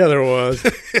 So yeah, there was.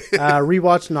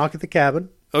 Rewatched Knock at the Cabin.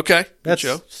 Okay. That's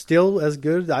show. still as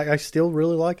good. I still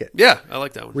really like it. Yeah, I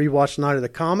like that one. Rewatched Night of the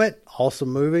Comet. Awesome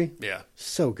movie. Yeah.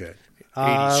 So good.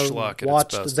 80s schlock at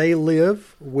watched its best. They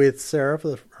Live with Sarah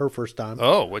for her first time.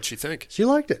 Oh, what'd she think? She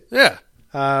liked it. Yeah.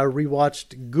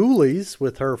 Rewatched Ghoulies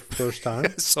with her first time. I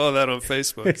saw that on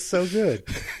Facebook. It's so good.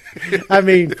 I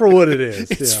mean, for what it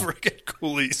is. It's freaking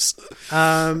Ghoulies.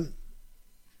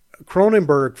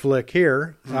 Cronenberg flick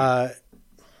here.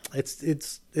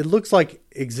 It looks like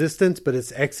Existence, but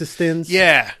it's Existence.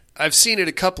 Yeah, I've seen it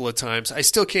a couple of times. I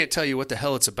still can't tell you what the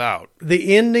hell it's about.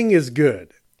 The ending is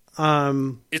good.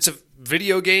 It's a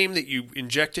video game that you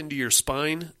inject into your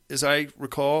spine, as I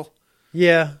recall.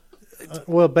 Yeah.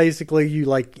 Well, basically,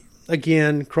 you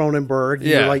again, Cronenberg.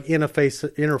 Yeah. You're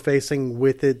interfacing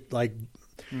with it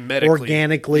medically,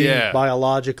 organically,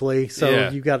 biologically. So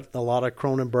you got a lot of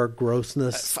Cronenberg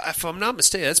grossness. If I'm not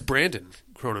mistaken, that's Brandon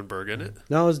Cronenberg, isn't it?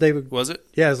 No, it was David. Was it?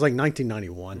 Yeah, it was like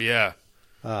 1991. Yeah.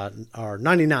 Or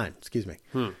 99, excuse me.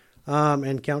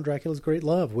 And Count Draculas Great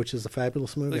Love, which is a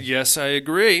fabulous movie. Yes, I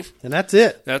agree. And that's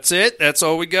it. That's it. That's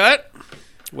all we got.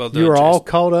 Well done, You are Jason. all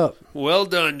caught up. Well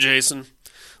done, Jason.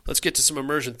 Let's get to some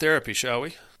immersion therapy, shall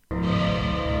we?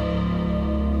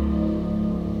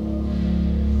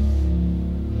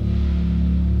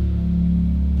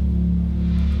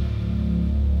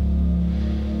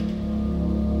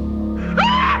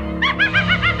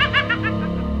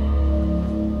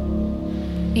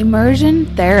 Immersion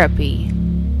therapy.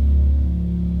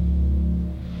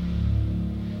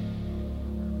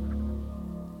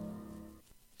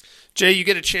 Jay, you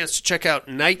get a chance to check out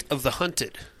Night of the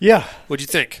Hunted. Yeah. What'd you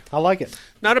think? I like it.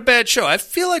 Not a bad show. I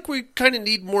feel like we kind of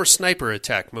need more sniper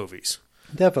attack movies.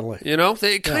 Definitely. You know,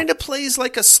 it kind of plays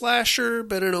like a slasher,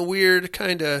 but in a weird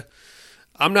kind of,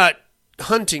 I'm not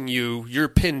hunting you, you're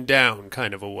pinned down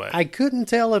kind of a way. I couldn't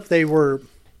tell if they were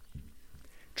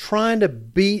trying to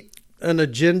beat an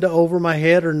agenda over my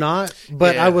head or not,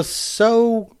 but I was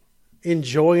so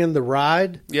enjoying the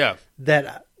ride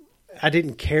that I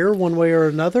didn't care one way or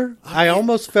another. I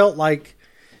almost felt like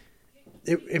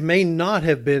it may not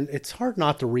have been. It's hard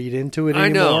not to read into it anymore. I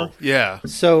know, yeah.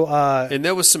 So, and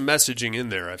there was some messaging in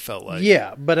there, I felt like.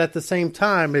 Yeah, but at the same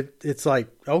time, it's like,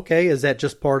 okay, is that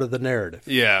just part of the narrative?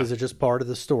 Yeah. Is it just part of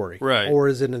the story? Right. Or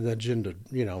is it an agenda,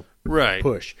 right.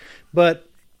 push? But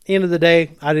end of the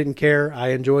day, I didn't care. I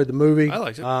enjoyed the movie. I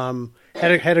liked it.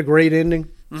 Had a great ending.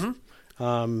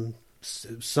 Mm-hmm.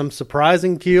 Some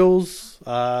surprising kills.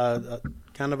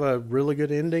 Kind of a really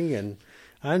good ending, and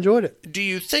I enjoyed it. Do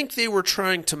you think they were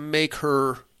trying to make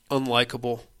her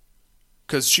unlikable?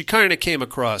 Because she kind of came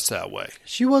across that way.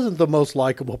 She wasn't the most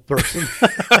likable person.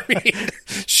 I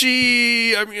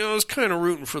was kind of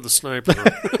rooting for the sniper.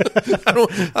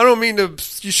 I don't mean to.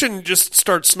 You shouldn't just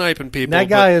start sniping people. That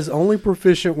guy is only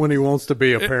proficient when he wants to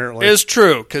be. Apparently, it's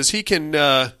true because he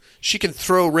can. She can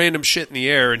throw random shit in the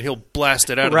air and he'll blast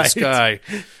it out of the sky.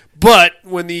 But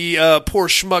when the poor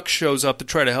schmuck shows up to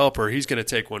try to help her, he's going to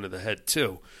take one to the head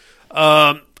too.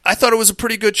 I thought it was a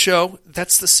pretty good show.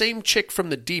 That's the same chick from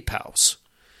the Deep House.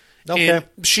 Okay. And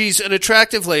she's an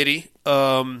attractive lady.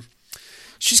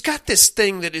 She's got this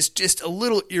thing that is just a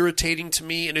little irritating to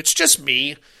me, and it's just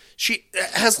me. She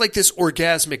has like this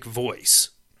orgasmic voice,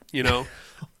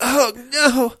 Oh,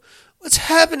 no. What's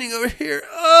happening over here?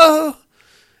 Oh.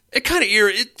 it kind of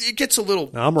it gets a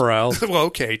little. I'm aroused. Well,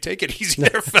 okay, take it easy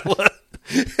there, fella.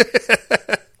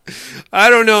 I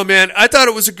don't know, man. I thought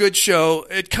it was a good show.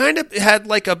 It kind of had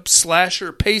like a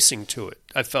slasher pacing to it.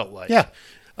 I felt like, Yeah.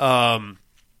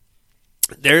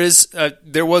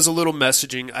 There was a little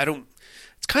messaging.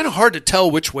 It's kind of hard to tell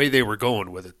which way they were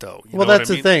going with it, though. You Well, know that's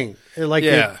what I the mean? thing. Like,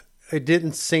 Yeah. it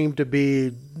didn't seem to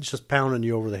be just pounding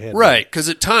you over the head. Right? Because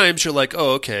at times you're like,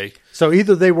 oh, okay, So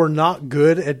either they were not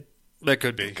good at that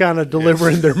could be. kind of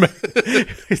delivering their.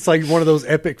 It's like one of those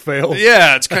epic fails.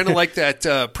 Yeah, it's kind of like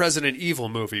that President Evil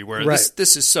movie where Right.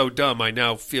 this is so dumb. I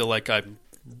now feel like I'm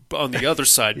on the other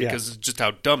side Yeah. because of just how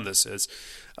dumb this is.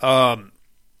 I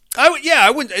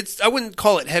wouldn't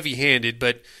call it heavy-handed,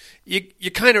 but you're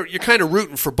kind of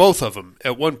rooting for both of them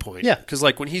at one point. Yeah. Because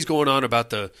like when he's going on about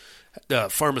the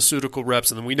pharmaceutical reps,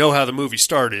 and then we know how the movie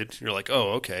started. You're like,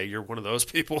 oh, okay, you're one of those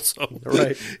people. So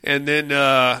Right. and then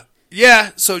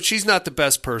so she's not the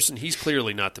best person. He's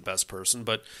clearly not the best person,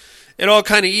 but it all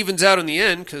kind of evens out in the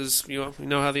end because we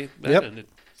know how that Yep. ended.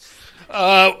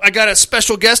 I got a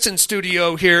special guest in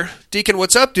studio here, Deacon.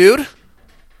 What's up, dude?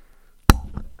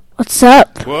 What's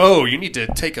up? Whoa, you need to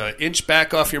take an inch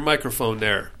back off your microphone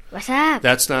there. What's up?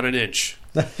 That's not an inch.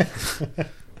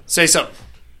 Say something.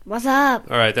 What's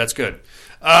up? All right, that's good.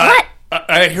 What?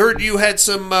 I heard you had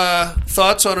some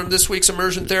thoughts on this week's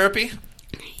immersion therapy.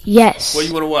 Yes. What do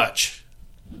you want to watch?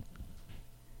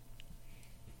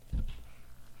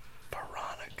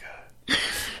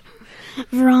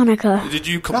 Veronica. Did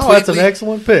you completely? Oh, that's an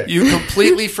excellent pick. You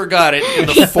completely forgot it in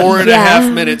the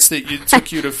 4.5 minutes that it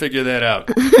took you to figure that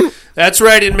out. That's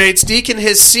right, inmates. Deacon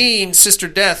has seen Sister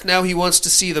Death. Now he wants to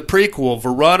see the prequel,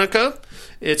 Veronica.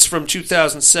 It's from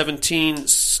 2017,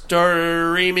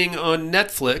 streaming on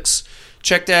Netflix.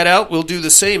 Check that out. We'll do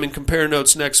the same and compare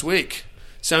notes next week.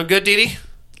 Sound good, Dee Dee?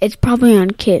 It's probably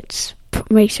on kids.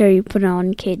 Make sure you put it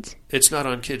on kids. It's not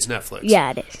on kids' Netflix.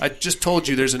 Yeah, it is. I just told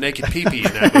you there's a naked pee-pee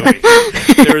in that movie.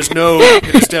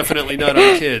 It is definitely not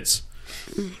on kids.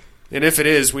 And if it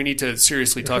is, we need to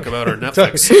seriously talk about our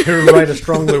Netflix. Write a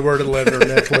strongly worded letter to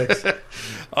Netflix.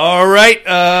 All right,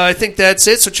 I think that's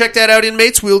it. So check that out,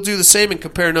 inmates. We'll do the same and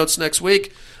compare notes next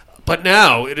week. But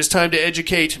now it is time to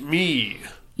educate me.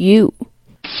 You.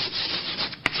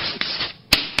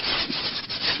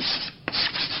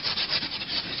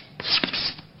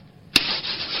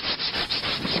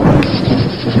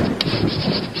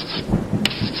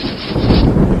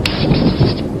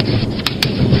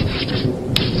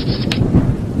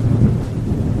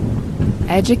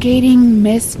 Educating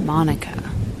Miss Monica.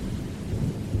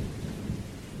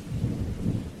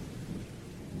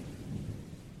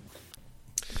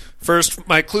 First,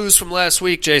 my clues from last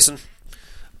week, Jason.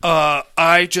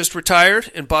 I just retired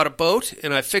and bought a boat,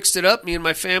 and I fixed it up, me and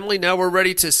my family. Now we're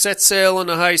ready to set sail on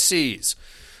the high seas.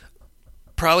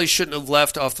 Probably shouldn't have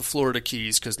left off the Florida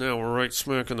Keys, because now we're right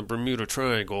smack in the Bermuda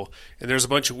Triangle, and there's a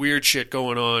bunch of weird shit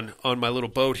going on my little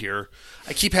boat here.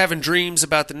 I keep having dreams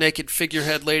about the naked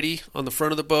figurehead lady on the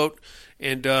front of the boat,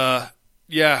 and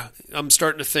I'm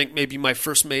starting to think maybe my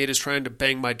first mate is trying to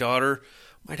bang my daughter.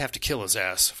 Might have to kill his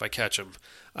ass if I catch him.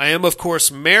 I am, of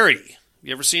course, Mary.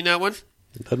 You ever seen that one?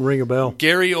 Doesn't ring a bell.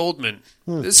 Gary Oldman.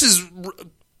 This is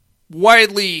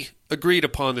widely agreed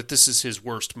upon that this is his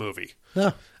worst movie.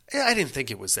 Yeah. I didn't think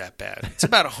it was that bad. It's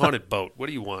about a haunted boat. What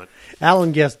do you want?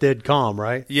 Alan guessed Dead Calm,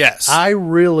 right? Yes. I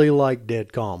really like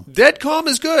Dead Calm. Dead Calm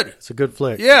is good. It's a good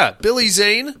flick. Yeah, Billy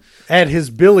Zane. At his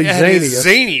Billy At his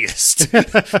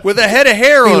zaniest. With a head of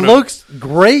hair on him. He looks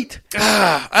great.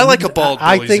 I like a bald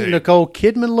Billy I think Zane. Nicole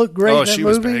Kidman looked great in that she movie.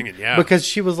 was banging, yeah. Because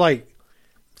she was like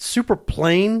super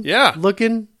plain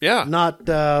looking. Yeah. Not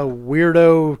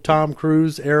weirdo Tom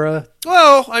Cruise era.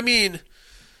 Well, I mean,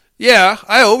 yeah,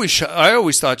 I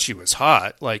always thought she was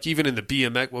hot. Like even in the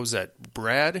BMX, what was that?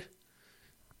 Brad?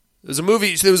 There was a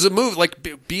movie like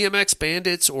BMX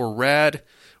Bandits or Rad,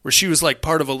 where she was like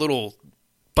part of a little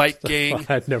bike gang.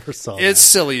 I never saw that. It's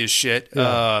silly as shit.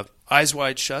 Yeah. Eyes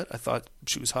Wide Shut. I thought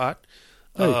she was hot.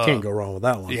 Oh, you can't go wrong with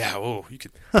that one. Yeah. Oh, you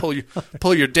could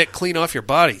pull your dick clean off your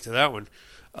body to that one.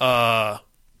 Far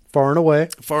and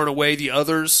Away. The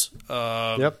others.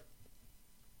 Yep.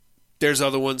 There's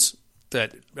other ones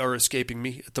that are escaping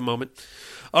me at the moment.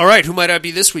 All right, who might I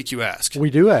be this week, you ask? We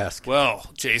do ask.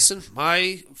 Well, Jason,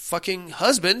 my fucking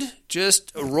husband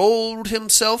just rolled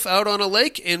himself out on a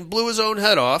lake and blew his own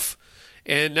head off,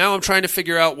 and now I'm trying to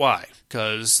figure out why,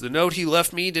 because the note he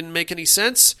left me didn't make any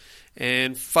sense,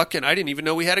 and fucking I didn't even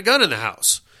know we had a gun in the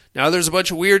house. Now there's a bunch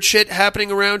of weird shit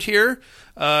happening around here.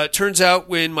 Turns out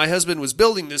when my husband was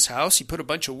building this house, he put a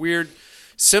bunch of weird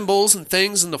symbols and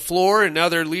things on the floor, and now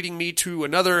they're leading me to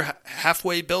another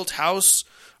halfway built house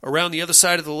around the other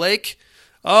side of the lake.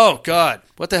 Oh, God.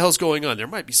 What the hell's going on? There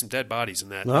might be some dead bodies in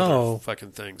that Oh.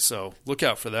 fucking thing, so look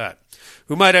out for that.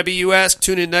 Who might I be, you ask?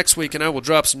 Tune in next week, and I will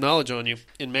drop some knowledge on you,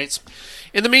 inmates.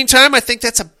 In the meantime, I think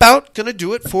that's about going to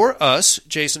do it for us,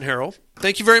 Jason Harrell.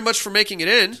 Thank you very much for making it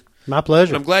in. My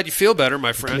pleasure. I'm glad you feel better,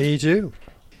 my friend. Me too.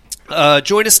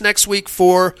 Join us next week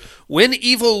for When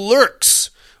Evil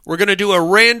Lurks. We're going to do a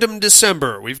random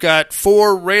December. We've got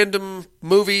 4 random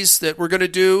movies that we're going to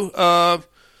do.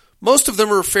 Most of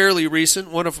them are fairly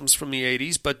recent. One of them's from the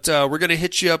 80s, but we're going to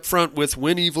hit you up front with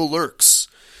When Evil Lurks.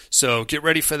 So get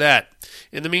ready for that.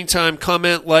 In the meantime,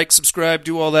 comment, like, subscribe,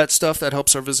 do all that stuff. That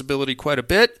helps our visibility quite a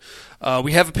bit.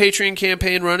 We have a Patreon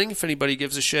campaign running, if anybody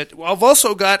gives a shit. I've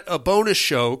also got a bonus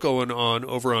show going on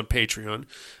over on Patreon.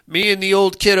 Me and the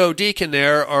old kiddo Deacon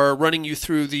there are running you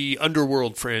through the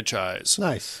Underworld franchise.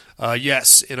 Nice.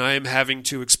 Yes, and I am having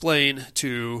to explain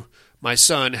to my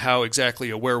son how exactly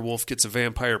a werewolf gets a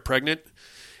vampire pregnant.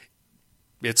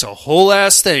 It's a whole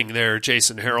ass thing there,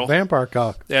 Jason Harrell. Vampire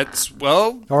cock. That's,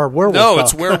 well... Or werewolf No, cock.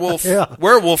 it's werewolf, Yeah.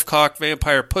 werewolf cock,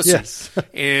 vampire pussy. Yes.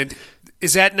 And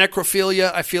is that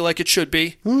necrophilia? I feel like it should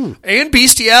be. And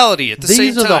bestiality at the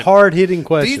same time. These are the hard-hitting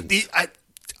questions.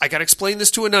 I got to explain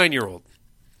this to a 9-year-old.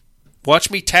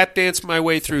 Watch me tap dance my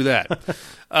way through that.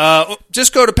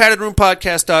 Just go to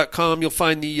paddedroompodcast.com. You'll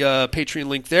find the Patreon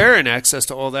link there and access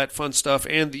to all that fun stuff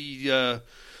and the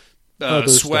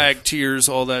swag stuff. tiers,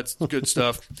 all that good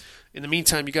stuff. In the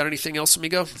meantime, you got anything else,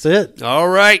 amigo? That's it. All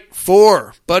right.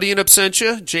 4, Buddy in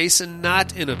Absentia, Jason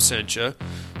not in Absentia,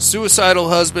 Suicidal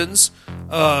Husbands,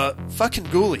 fucking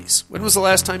Ghoulies. When was the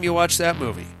last time you watched that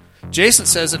movie? Jason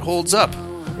says it holds up.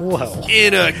 Well,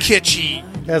 In a kitschy...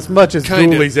 as much as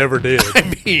Kind of. Ghoulies ever did.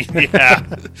 I mean, yeah.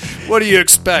 What do you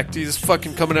expect? He's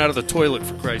fucking coming out of the toilet,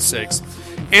 for Christ's sakes.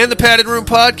 And the Padded Room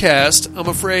Podcast. I'm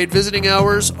afraid visiting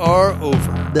hours are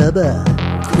over.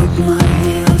 Bye-bye. Click my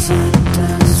heels and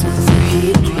dance with the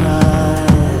heat light.